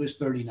 9, he was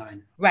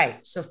 39.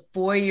 Right. So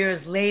 4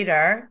 years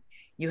later,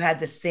 you had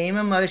the same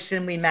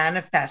emotion we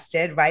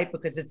manifested, right?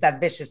 Because it's that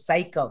vicious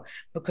cycle,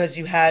 because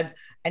you had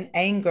an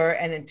anger,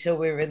 and until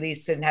we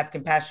release it and have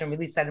compassion,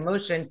 release that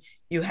emotion,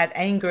 you had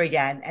anger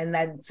again. And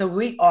then, so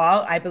we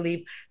all, I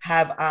believe,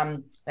 have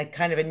like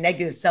kind of a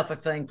negative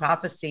self-fulfilling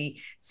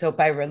prophecy. So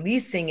by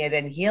releasing it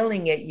and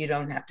healing it, you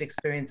don't have to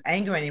experience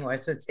anger anymore.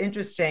 So it's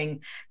interesting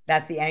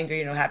that the anger,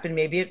 happened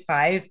maybe at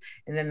 5,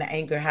 and then the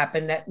anger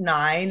happened at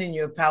 9, and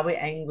you're probably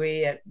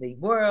angry at the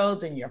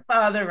world and your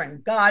father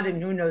and God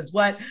and who knows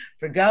what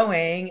for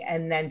going,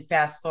 and then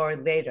fast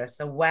forward later.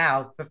 So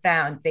wow,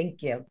 profound.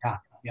 Thank you.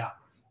 Yeah.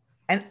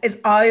 And is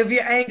all of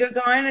your anger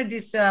gone, or do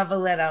you still have a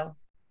little?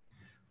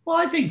 Well,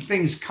 I think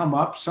things come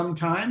up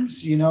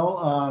sometimes, I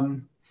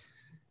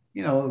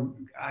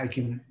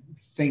can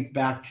think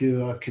back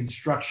to a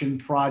construction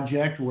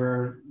project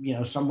where,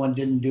 someone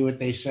didn't do what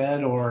they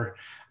said, or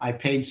I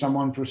paid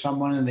someone for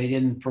someone and they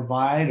didn't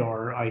provide,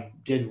 or I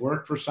did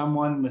work for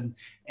someone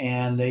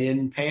and they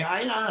didn't pay.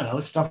 I don't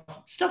know,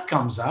 stuff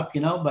comes up,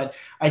 but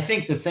I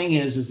think the thing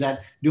is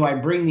that, do I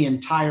bring the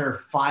entire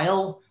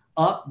file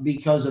up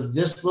because of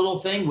this little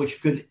thing,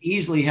 which could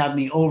easily have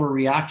me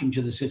overreacting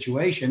to the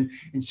situation,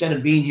 instead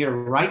of being here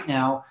right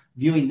now,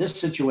 viewing this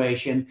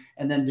situation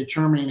and then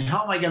determining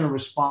how am I going to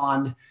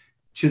respond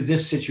to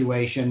this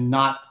situation,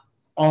 not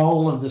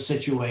all of the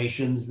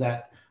situations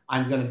that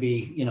I'm going to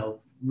be,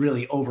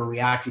 really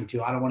overreacting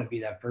to. I don't want to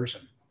be that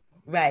person.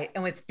 Right.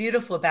 And what's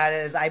beautiful about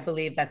it is I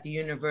believe that the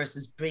universe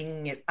is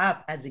bringing it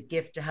up as a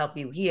gift to help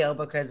you heal,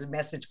 because the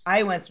message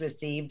I once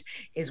received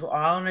is we're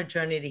all on a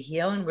journey to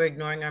heal and we're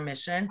ignoring our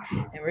mission.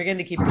 And we're going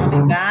to keep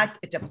coming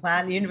back to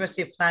the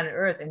University of Planet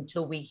Earth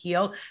until we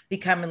heal,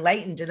 become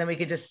enlightened, and then we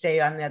could just stay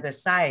on the other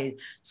side.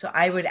 So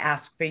I would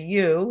ask for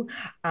you,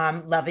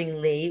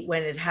 lovingly,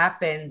 when it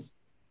happens,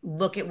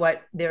 look at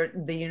what the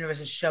universe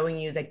is showing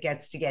you that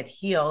gets to get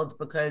healed,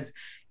 because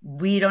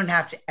we don't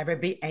have to ever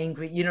be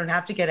angry. You don't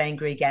have to get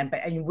angry again,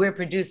 and we're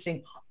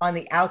producing on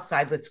the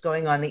outside what's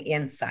going on the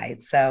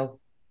inside. So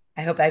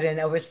I hope I didn't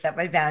overstep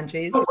my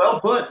boundaries. Oh, well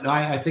put.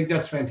 I think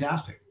that's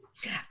fantastic.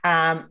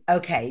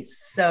 Okay.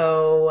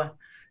 So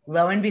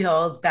lo and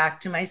behold, back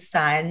to my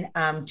son,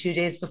 2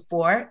 days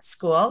before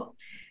school,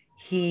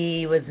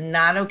 he was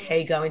not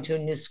okay going to a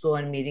new school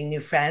and meeting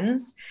new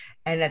friends.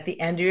 And at the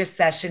end of your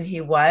session,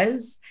 he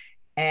was,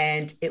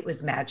 and it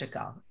was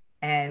magical.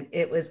 And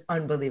it was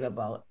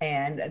unbelievable.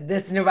 And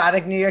this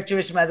neurotic New York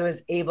Jewish mother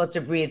was able to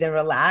breathe and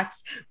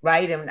relax,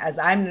 right? And as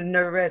I'm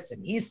nervous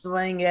and he's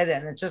feeling it,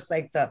 and it's just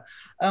like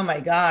oh my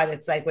God,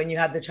 it's like when you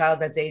have the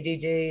child that's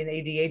ADD and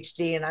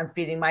ADHD, and I'm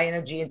feeding my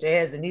energy into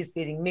his, and he's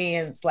feeding me.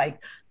 And it's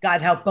like, God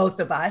help both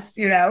of us,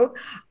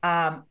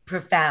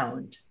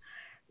 profound.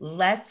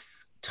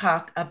 Let's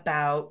talk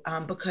about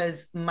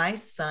because my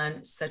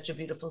son, such a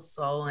beautiful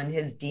soul, and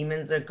his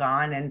demons are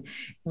gone, and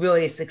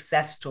really a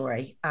success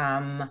story.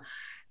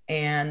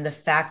 And the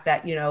fact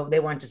that they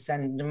want to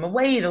send him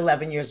away at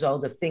 11 years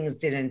old if things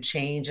didn't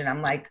change, and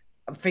I'm like,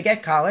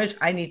 forget college.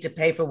 I need to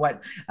pay for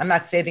what I'm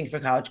not saving for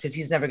college, because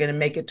he's never going to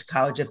make it to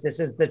college if this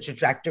is the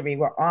trajectory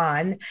we're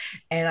on.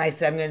 And I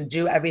said, I'm going to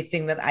do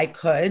everything that I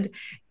could.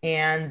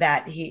 And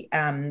that he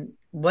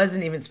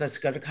wasn't even supposed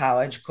to go to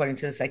college, according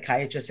to the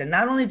psychiatrist. And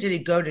not only did he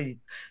go to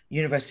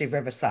University of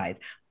Riverside,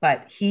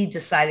 but he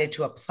decided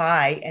to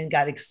apply and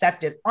got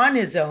accepted on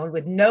his own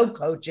with no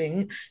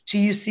coaching to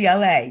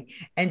UCLA,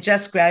 and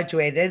just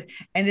graduated,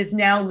 and is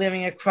now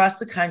living across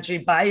the country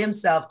by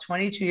himself,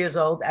 22 years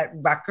old, at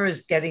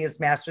Rutgers, getting his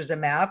master's in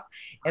math.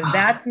 And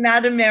that's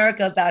not a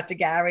miracle, Dr.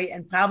 Gary,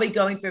 and probably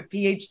going for a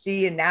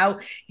PhD. And now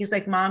he's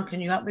like, Mom,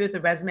 can you help me with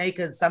the resume?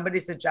 Because somebody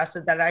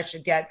suggested that I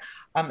should get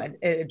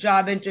a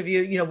job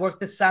interview, work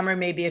the summer,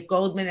 maybe at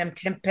Goldman and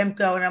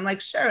PIMCO. And I'm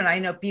like, sure. And I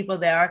know people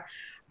there.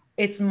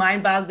 It's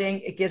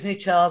mind-boggling. It gives me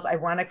chills. I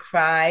want to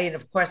cry. And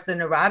of course, the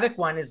neurotic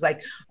one is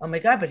like, oh my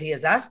God, but he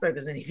has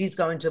Asperger's. And if he's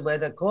going to where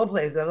the cool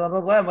place, blah,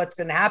 blah, blah, what's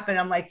going to happen?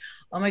 I'm like,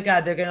 oh my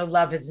God, they're going to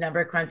love his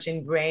number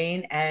crunching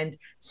brain. And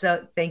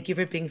so thank you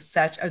for being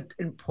such an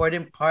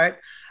important part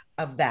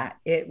of that.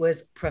 It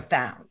was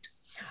profound.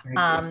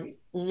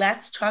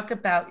 Let's talk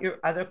about your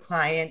other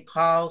client.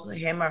 Call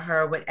him or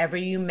her whatever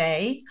you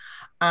may,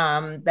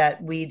 that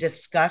we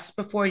discussed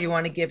before. You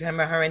want to give him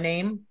or her a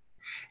name?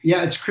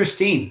 Yeah, it's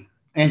Christine.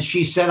 And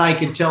she said I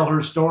could tell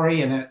her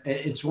story, and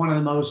it's one of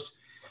the most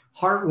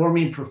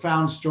heartwarming,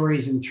 profound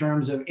stories in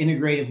terms of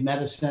integrative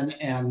medicine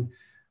and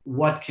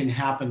what can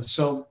happen.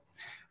 So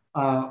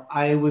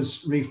I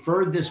was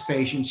referred this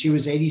patient. She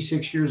was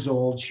 86 years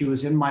old. She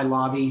was in my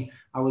lobby.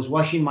 I was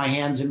washing my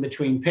hands in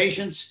between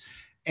patients,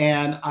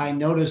 and I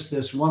noticed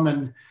this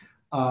woman,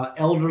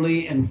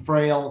 elderly and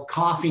frail,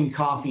 coughing.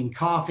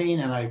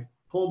 And I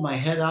pulled my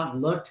head out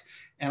and looked,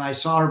 and I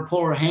saw her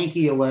pull her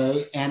hanky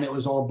away, and it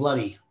was all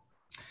bloody.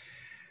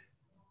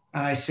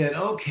 And I said,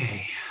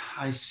 okay.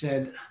 I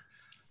said,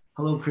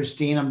 hello,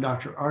 Christine. I'm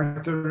Dr.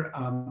 Arthur.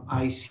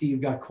 I see you've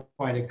got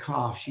quite a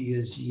cough. She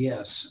is,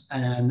 yes.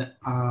 And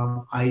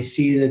I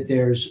see that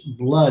there's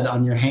blood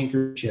on your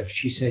handkerchief.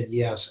 She said,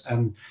 yes.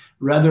 And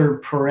rather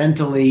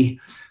parentally,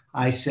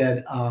 I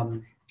said,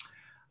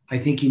 I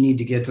think you need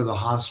to get to the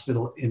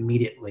hospital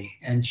immediately.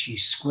 And she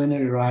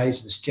squinted her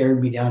eyes and stared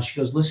me down. She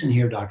goes, listen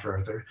here, Dr.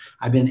 Arthur,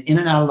 I've been in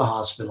and out of the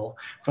hospital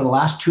for the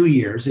last 2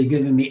 years. They've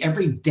given me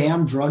every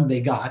damn drug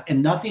they got,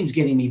 and nothing's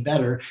getting me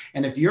better.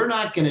 And if you're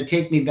not going to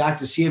take me back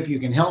to see if you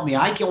can help me,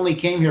 I only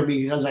came here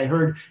because I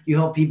heard you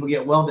help people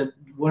get well that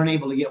weren't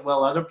able to get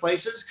well other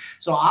places.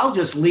 So I'll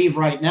just leave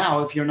right now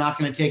if you're not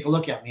going to take a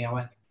look at me. I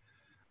went,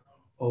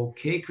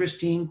 okay,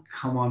 Christine,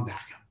 come on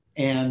back.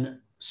 And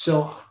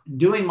so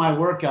doing my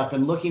workup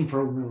and looking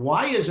for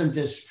why isn't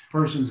this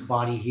person's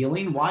body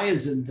healing? Why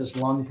isn't this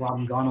lung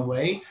problem gone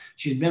away?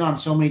 She's been on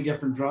so many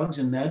different drugs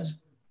and meds.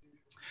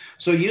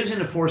 So using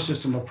the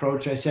 4-system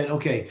approach, I said,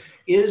 okay,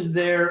 is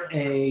there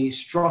a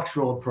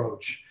structural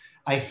approach?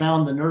 I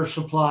found the nerve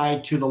supply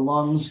to the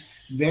lungs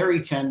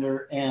very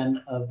tender, and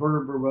a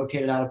vertebra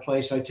rotated out of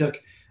place. I took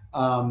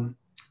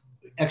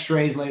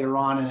x-rays later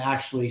on and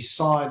actually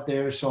saw it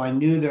there. So I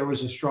knew there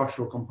was a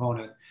structural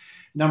component.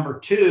 Number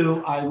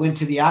 2, I went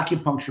to the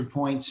acupuncture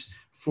points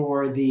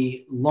for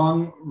the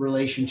lung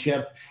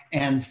relationship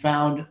and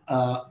found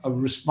a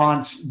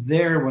response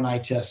there when I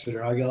tested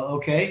her. I go,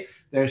 okay,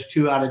 there's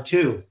 2 out of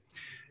 2.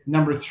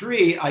 Number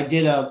 3, I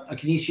did a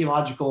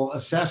kinesiological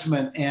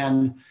assessment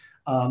and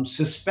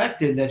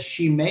suspected that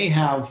she may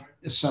have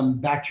some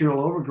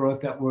bacterial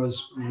overgrowth that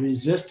was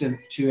resistant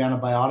to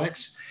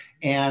antibiotics,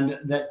 and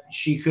that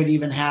she could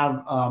even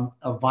have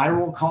a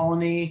viral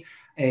colony,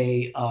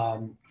 a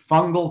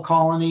fungal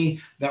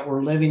colony that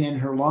were living in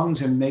her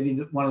lungs, and maybe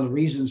one of the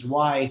reasons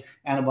why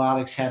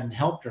antibiotics hadn't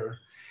helped her.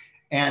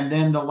 And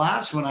then the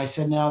last one, I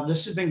said, now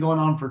this has been going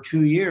on for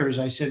 2 years.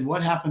 I said,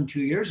 what happened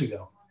 2 years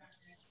ago?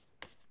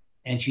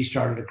 And she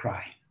started to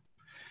cry.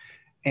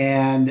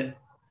 And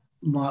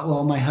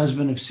my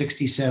husband of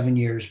 67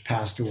 years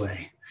passed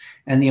away.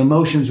 And the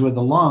emotions with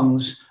the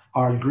lungs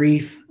are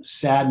grief,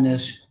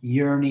 sadness,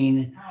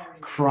 yearning,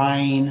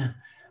 crying,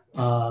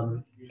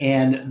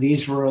 and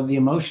these were the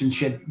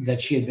emotions that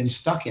she had been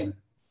stuck in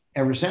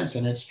ever since.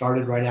 And it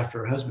started right after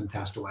her husband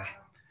passed away.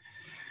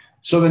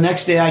 So the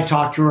next day I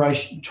talked to her. I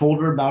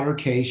told her about her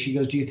case. She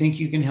goes, do you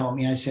think you can help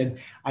me? I said,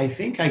 I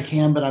think I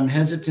can, but I'm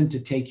hesitant to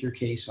take your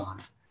case on.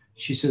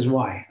 She says,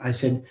 why? I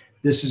said,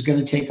 this is going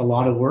to take a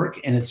lot of work,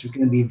 and it's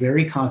going to be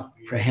very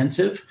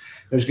comprehensive.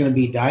 There's going to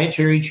be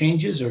dietary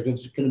changes.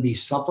 There's going to be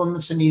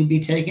supplements that need to be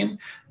taken.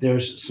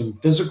 There's some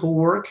physical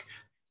work.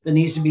 that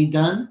needs to be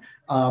done.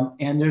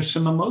 And there's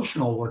some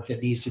emotional work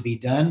that needs to be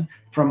done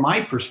from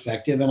my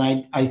perspective.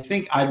 And I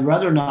think I'd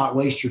rather not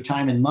waste your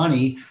time and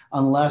money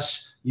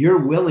unless you're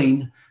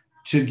willing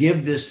to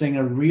give this thing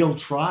a real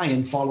try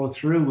and follow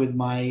through with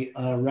my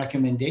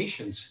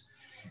recommendations.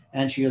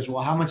 And she goes,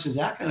 well, how much is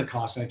that going to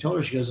cost? And I told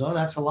her, she goes, oh,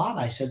 that's a lot.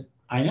 I said,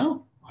 I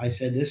know. I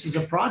said, this is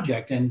a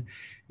project, and,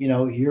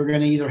 you're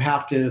going to either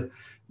have to,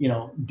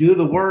 do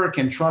the work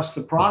and trust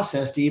the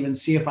process to even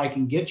see if I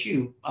can get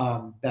you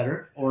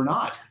better or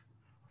not.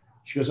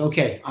 She goes,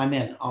 okay, I'm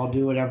in. I'll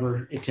do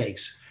whatever it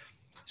takes.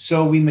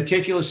 So we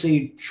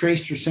meticulously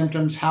traced her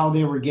symptoms, how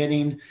they were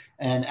getting.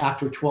 And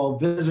after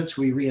 12 visits,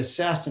 we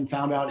reassessed and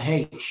found out,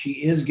 hey, she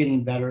is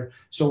getting better.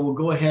 So we'll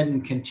go ahead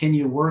and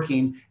continue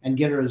working and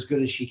get her as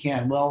good as she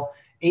can. Well,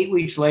 8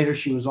 weeks later,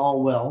 she was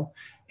all well.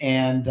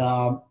 And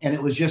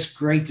it was just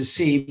great to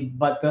see.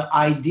 But the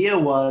idea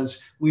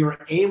was we were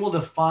able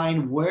to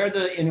find where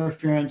the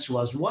interference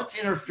was, what's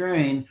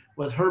interfering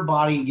with her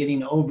body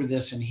getting over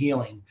this and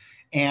healing.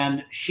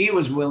 And she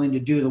was willing to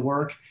do the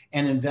work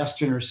and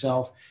invest in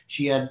herself.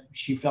 She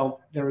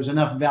felt there was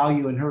enough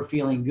value in her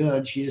feeling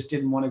good. She just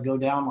didn't want to go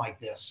down like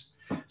this.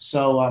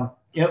 So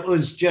it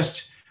was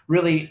just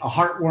really a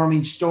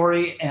heartwarming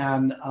story,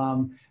 and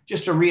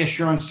just a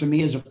reassurance to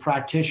me as a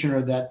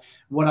practitioner that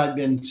what I've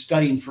been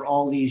studying for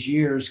all these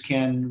years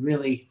can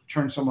really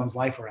turn someone's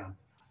life around.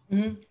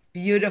 Mm-hmm.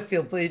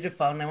 Beautiful,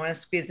 beautiful. And I want to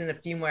squeeze in a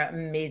few more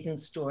amazing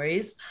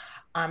stories.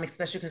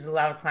 Especially because a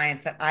lot of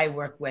clients that I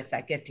work with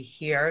that get to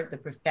hear the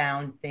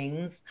profound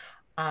things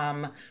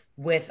I'm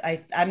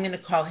going to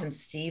call him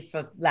Steve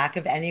for lack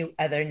of any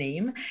other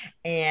name.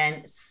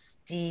 And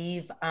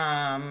Steve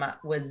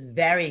was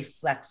very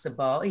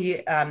flexible.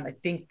 He, I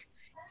think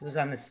he was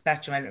on the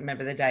spectrum. I don't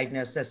remember the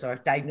diagnosis or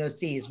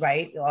diagnoses,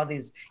 right? All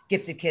these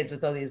gifted kids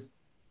with all these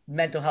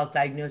mental health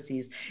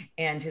diagnoses,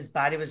 and his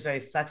body was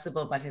very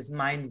flexible, but his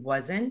mind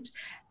wasn't.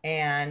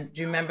 And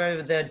do you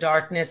remember the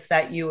darkness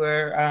that you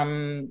were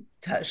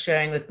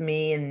sharing with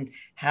me and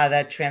how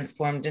that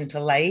transformed into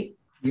light?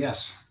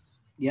 Yes.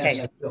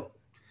 Okay. I do.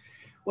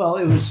 Well,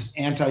 it was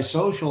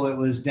antisocial. It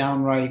was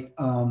downright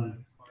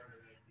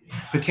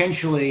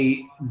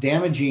potentially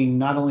damaging,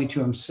 not only to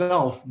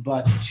himself,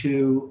 but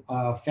to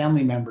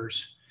family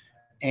members.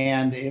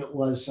 And it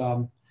was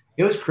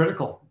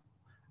critical,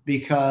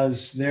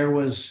 because there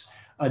was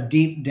a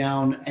deep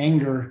down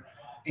anger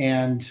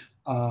and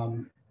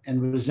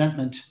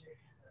resentment,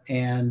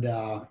 and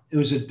it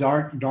was a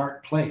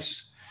dark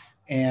place.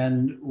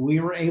 And we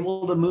were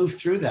able to move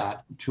through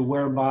that to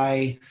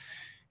whereby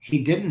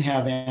he didn't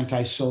have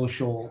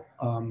antisocial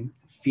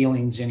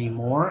feelings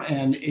anymore,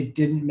 and it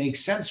didn't make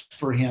sense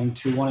for him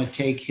to want to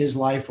take his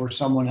life or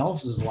someone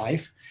else's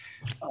life.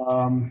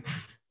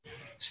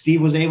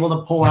 Steve was able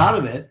to pull out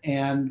of it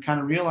and kind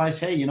of realize,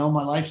 hey,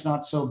 my life's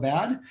not so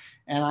bad.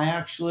 And I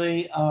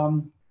actually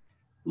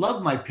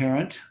love my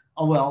parent.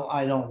 Well,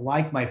 I don't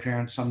like my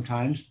parents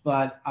sometimes,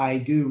 but I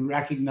do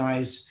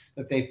recognize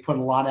that they put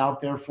a lot out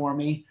there for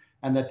me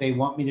and that they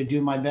want me to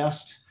do my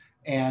best.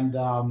 And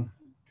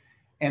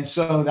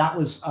so that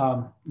was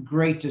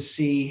great to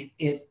see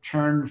it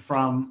turn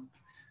from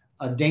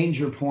a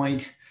danger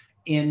point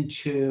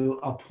into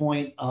a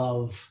point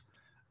of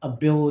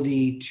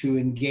ability to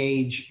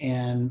engage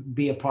and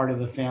be a part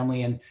of a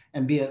family,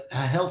 and be a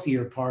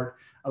healthier part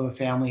of a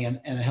family,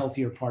 and a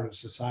healthier part of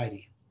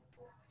society.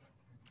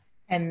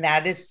 And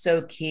that is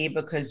so key,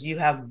 because you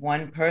have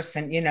one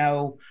person,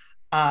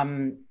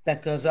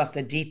 that goes off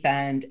the deep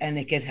end, and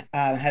it could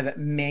have a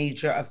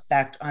major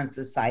effect on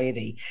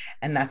society.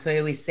 And that's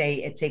why we say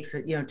it takes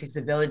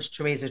a village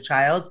to raise a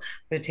child,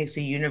 but it takes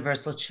a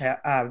universal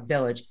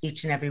village,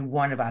 each and every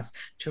one of us,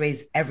 to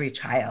raise every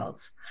child.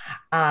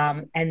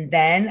 And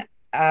then,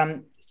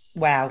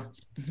 wow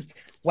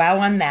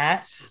on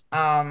that.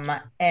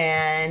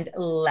 And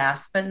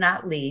last but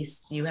not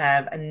least, you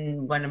have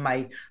one of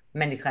my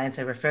many clients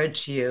I referred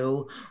to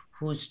you,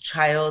 whose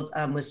child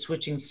was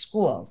switching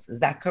schools. Is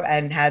that correct?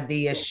 And had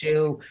the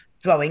issue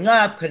throwing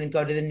up, couldn't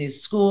go to the new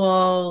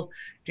school.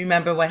 Do you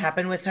remember what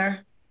happened with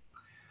her?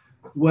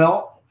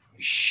 Well,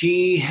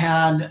 she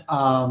had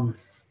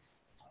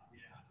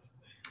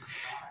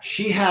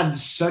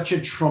such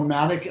a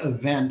traumatic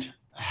event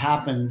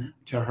happen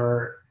to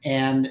her,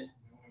 and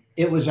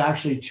it was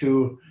actually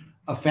to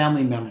a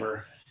family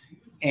member.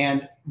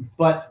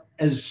 But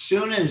as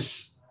soon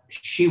as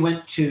she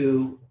went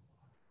to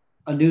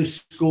a new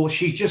school,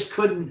 she just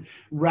couldn't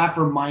wrap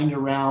her mind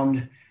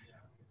around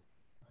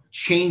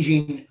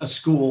changing a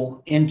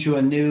school into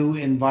a new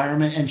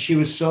environment. And she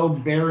was so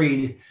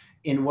buried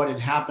in what had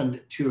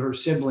happened to her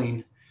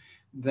sibling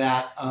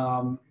that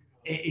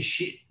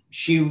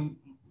she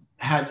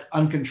had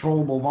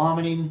uncontrollable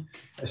vomiting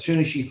as soon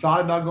as she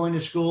thought about going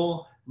to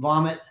school,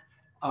 vomit,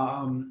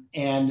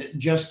 and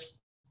just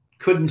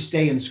couldn't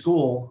stay in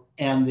school.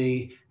 And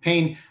the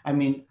pain,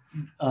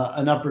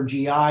 an upper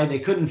GI, they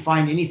couldn't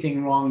find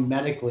anything wrong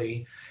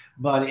medically,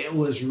 but it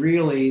was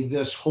really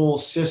this whole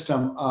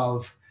system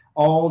of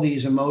all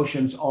these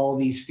emotions, all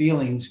these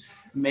feelings,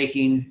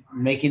 making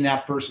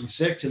that person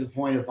sick to the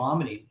point of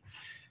vomiting.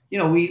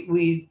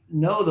 we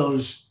know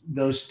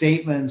those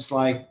statements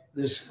like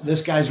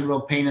this guy's a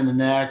real pain in the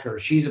neck, or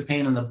she's a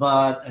pain in the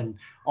butt, and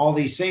all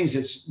these things.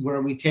 It's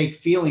where we take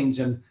feelings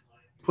and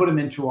put them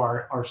into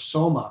our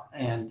soma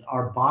and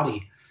our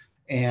body,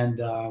 and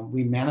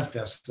we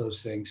manifest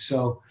those things.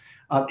 So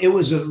it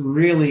was a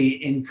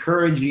really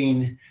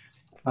encouraging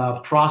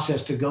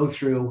process to go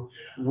through,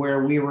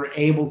 where we were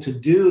able to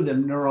do the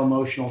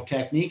neuroemotional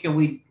technique, and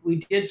we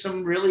did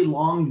some really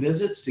long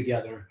visits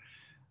together,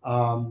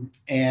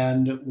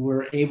 and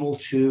we're able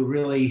to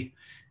really,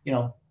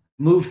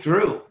 move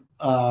through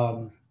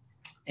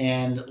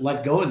and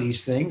let go of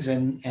these things,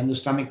 and the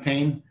stomach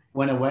pain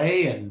went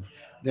away, and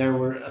there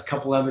were a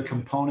couple other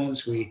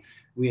components. We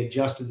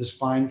adjusted the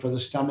spine for the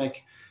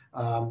stomach,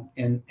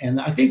 and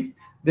I think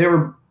they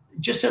were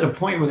just at a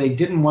point where they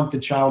didn't want the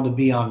child to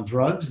be on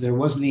drugs. There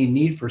wasn't any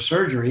need for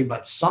surgery,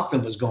 but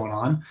something was going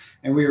on,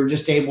 and we were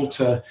just able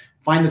to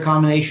find the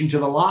combination to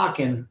the lock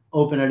and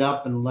open it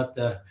up and let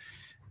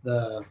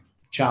the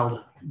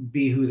child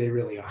be who they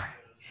really are.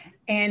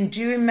 And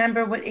do you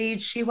remember what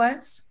age she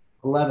was?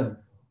 11.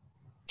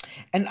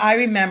 And I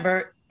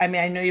remember, I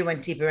know you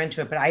went deeper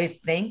into it, but I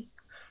think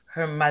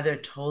her mother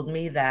told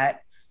me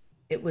that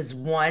it was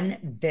one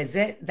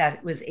visit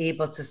that was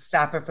able to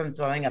stop her from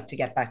throwing up to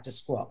get back to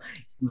school.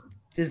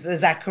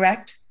 Is that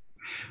correct?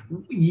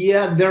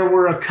 Yeah, there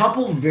were a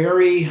couple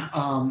very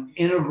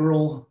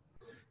integral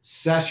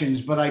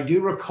sessions, but I do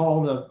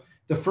recall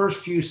the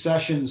first few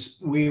sessions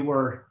we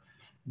were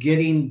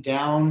getting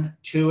down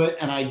to it.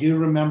 And I do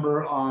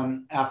remember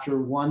after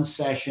one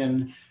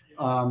session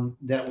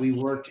that we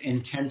worked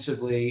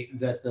intensively,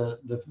 that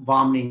the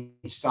vomiting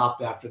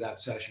stopped after that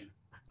session.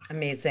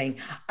 Amazing.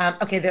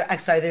 Okay,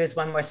 there's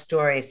one more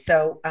story.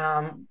 So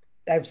I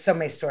have so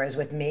many stories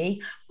with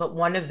me, but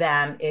one of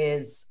them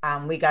is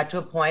we got to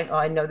a point,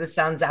 I know this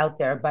sounds out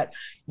there, but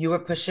you were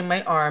pushing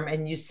my arm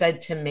and you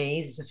said to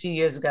me, this is a few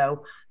years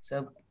ago,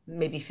 so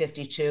maybe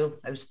 52,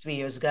 I was 3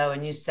 years ago,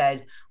 and you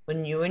said,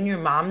 when you were in your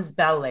mom's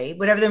belly,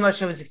 whatever the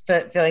emotion I was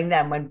feeling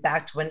then, went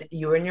back to when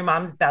you were in your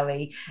mom's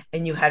belly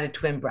and you had a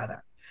twin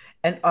brother.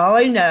 And all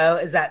I know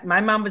is that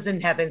my mom was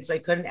in heaven, so I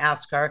couldn't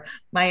ask her.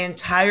 My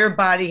entire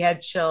body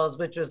had chills,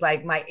 which was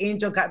like my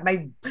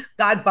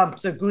God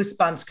bumps or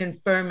goosebumps,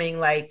 confirming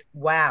like,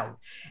 wow.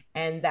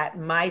 And that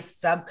my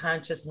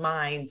subconscious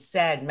mind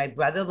said, my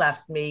brother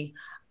left me.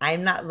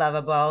 I'm not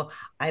lovable.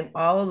 I'm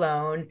all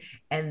alone.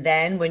 And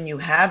then when you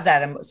have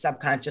that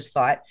subconscious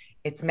thought,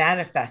 it's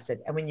manifested.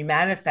 And when you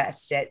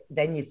manifest it,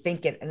 then you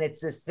think it. And it's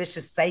this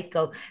vicious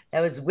cycle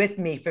that was with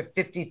me for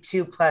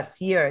 52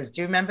 plus years.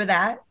 Do you remember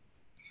that?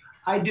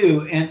 I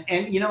do. And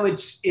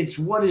it's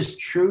what is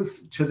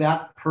truth to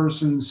that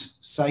person's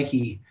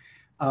psyche.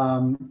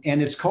 And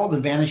it's called the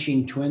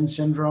vanishing twin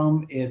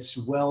syndrome. It's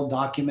well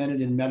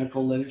documented in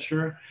medical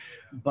literature,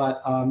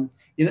 but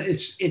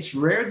it's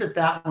rare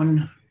that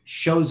one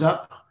shows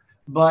up,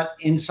 but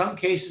in some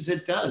cases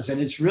it does.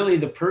 And it's really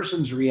the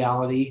person's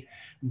reality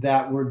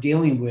that we're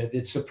dealing with.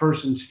 It's the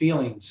person's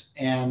feelings.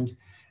 And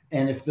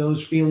if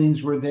those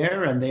feelings were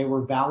there and they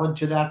were valid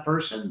to that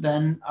person,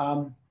 then,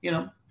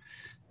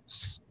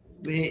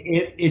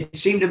 it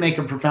seemed to make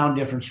a profound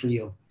difference for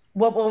you.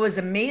 What was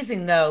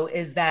amazing, though,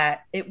 is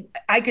that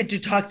I could do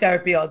talk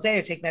therapy all day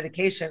or take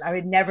medication. I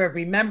would never have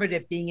remembered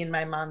it being in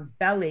my mom's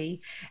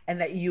belly, and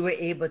that you were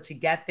able to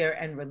get there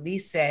and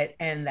release it,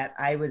 and that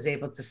I was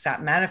able to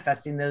stop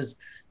manifesting those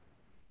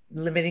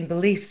limiting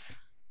beliefs.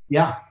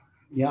 Yeah,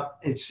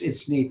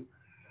 it's neat.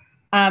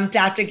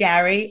 Dr.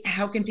 Gary,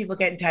 how can people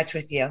get in touch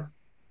with you?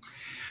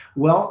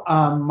 Well,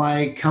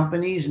 my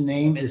company's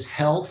name is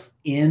Health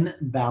in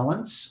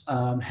Balance.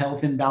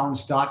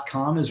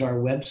 Healthinbalance.com is our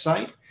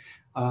website.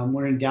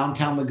 We're in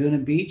downtown Laguna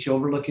Beach,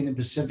 overlooking the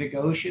Pacific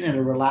Ocean in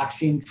a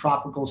relaxing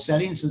tropical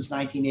setting since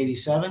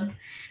 1987.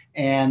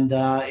 And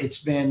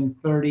it's been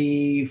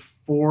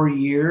 34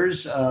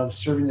 years of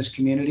serving this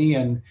community.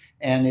 And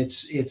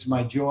it's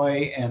my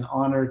joy and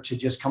honor to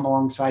just come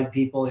alongside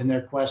people in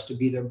their quest to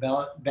be their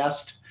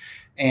best,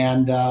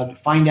 and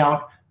find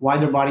out why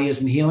their body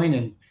isn't healing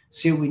and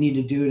see what we need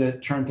to do to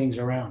turn things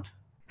around.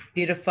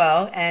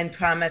 Beautiful. And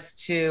promise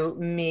to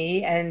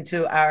me and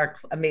to our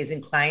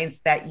amazing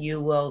clients that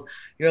you're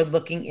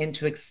looking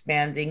into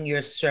expanding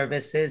your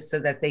services so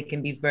that they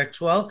can be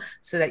virtual,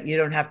 so that you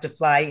don't have to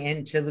fly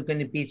into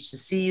Laguna Beach to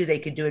see you. They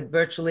could do it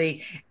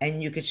virtually,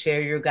 and you could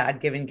share your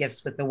God-given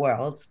gifts with the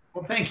world.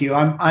 Well, thank you.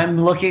 I'm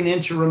looking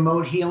into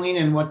remote healing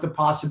and what the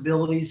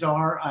possibilities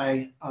are.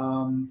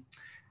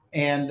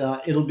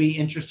 It'll be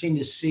interesting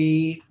to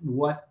see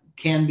what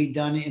can be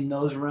done in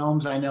those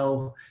realms. I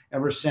know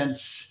ever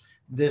since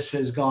this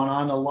has gone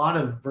on, a lot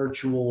of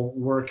virtual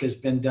work has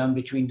been done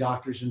between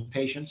doctors and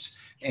patients.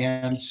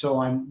 And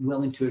so I'm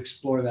willing to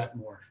explore that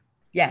more.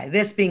 Yeah,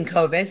 this being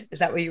COVID, is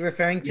that what you're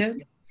referring to?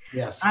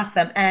 Yes.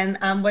 Awesome. And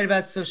what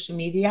about social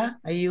media?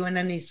 Are you on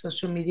any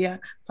social media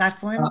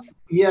platforms?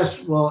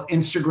 Yes. Well,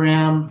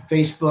 Instagram,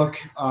 Facebook,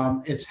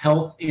 it's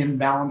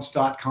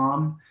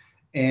healthinbalance.com.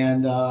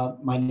 And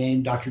my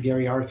name, Dr.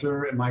 Gary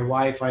Arthur, and my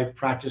wife, I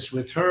practice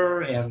with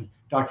her, and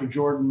Dr.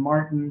 Jordan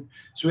Martin.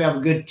 So we have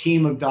a good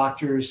team of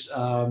doctors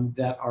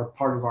that are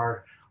part of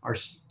our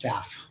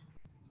staff.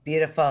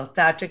 Beautiful.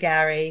 Dr.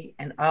 Gary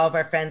and all of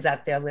our friends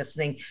out there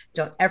listening,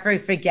 don't ever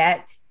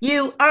forget,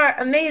 you are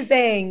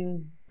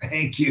amazing.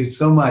 Thank you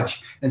so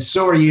much. And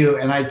so are you.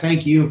 And I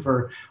thank you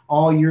for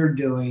all you're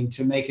doing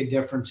to make a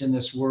difference in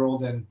this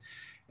world, and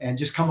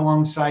just come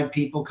alongside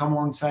people, come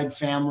alongside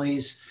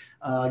families,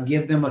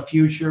 give them a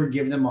future,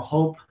 give them a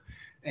hope.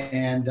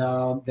 And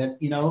that,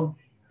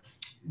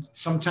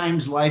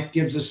 sometimes life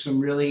gives us some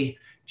really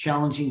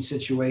challenging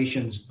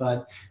situations,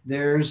 but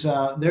there's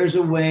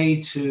a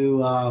way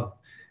to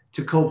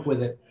cope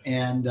with it,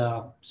 and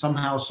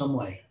somehow, some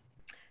way.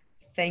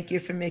 Thank you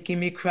for making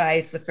me cry.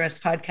 It's the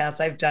first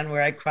podcast I've done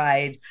where I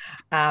cried.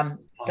 Awesome.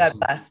 God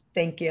bless.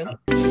 Thank you.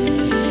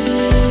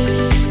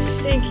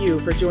 Thank you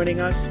for joining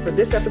us for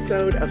this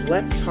episode of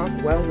Let's Talk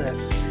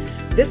Wellness.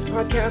 This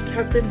podcast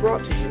has been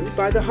brought to you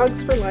by the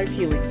Hugs for Life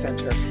Healing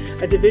Center,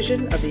 a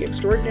division of the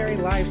Extraordinary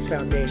Lives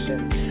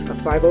Foundation, a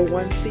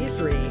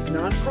 501c3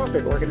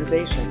 nonprofit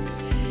organization.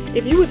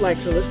 If you would like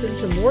to listen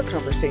to more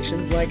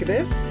conversations like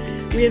this,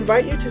 we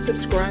invite you to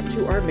subscribe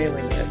to our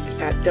mailing list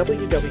at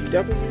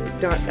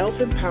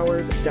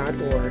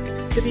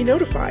www.elfempowers.org to be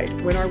notified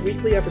when our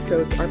weekly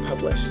episodes are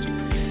published.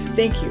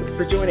 Thank you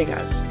for joining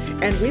us,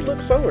 and we look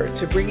forward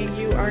to bringing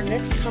you our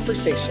next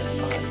conversation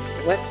on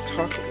Let's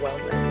Talk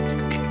Wellness.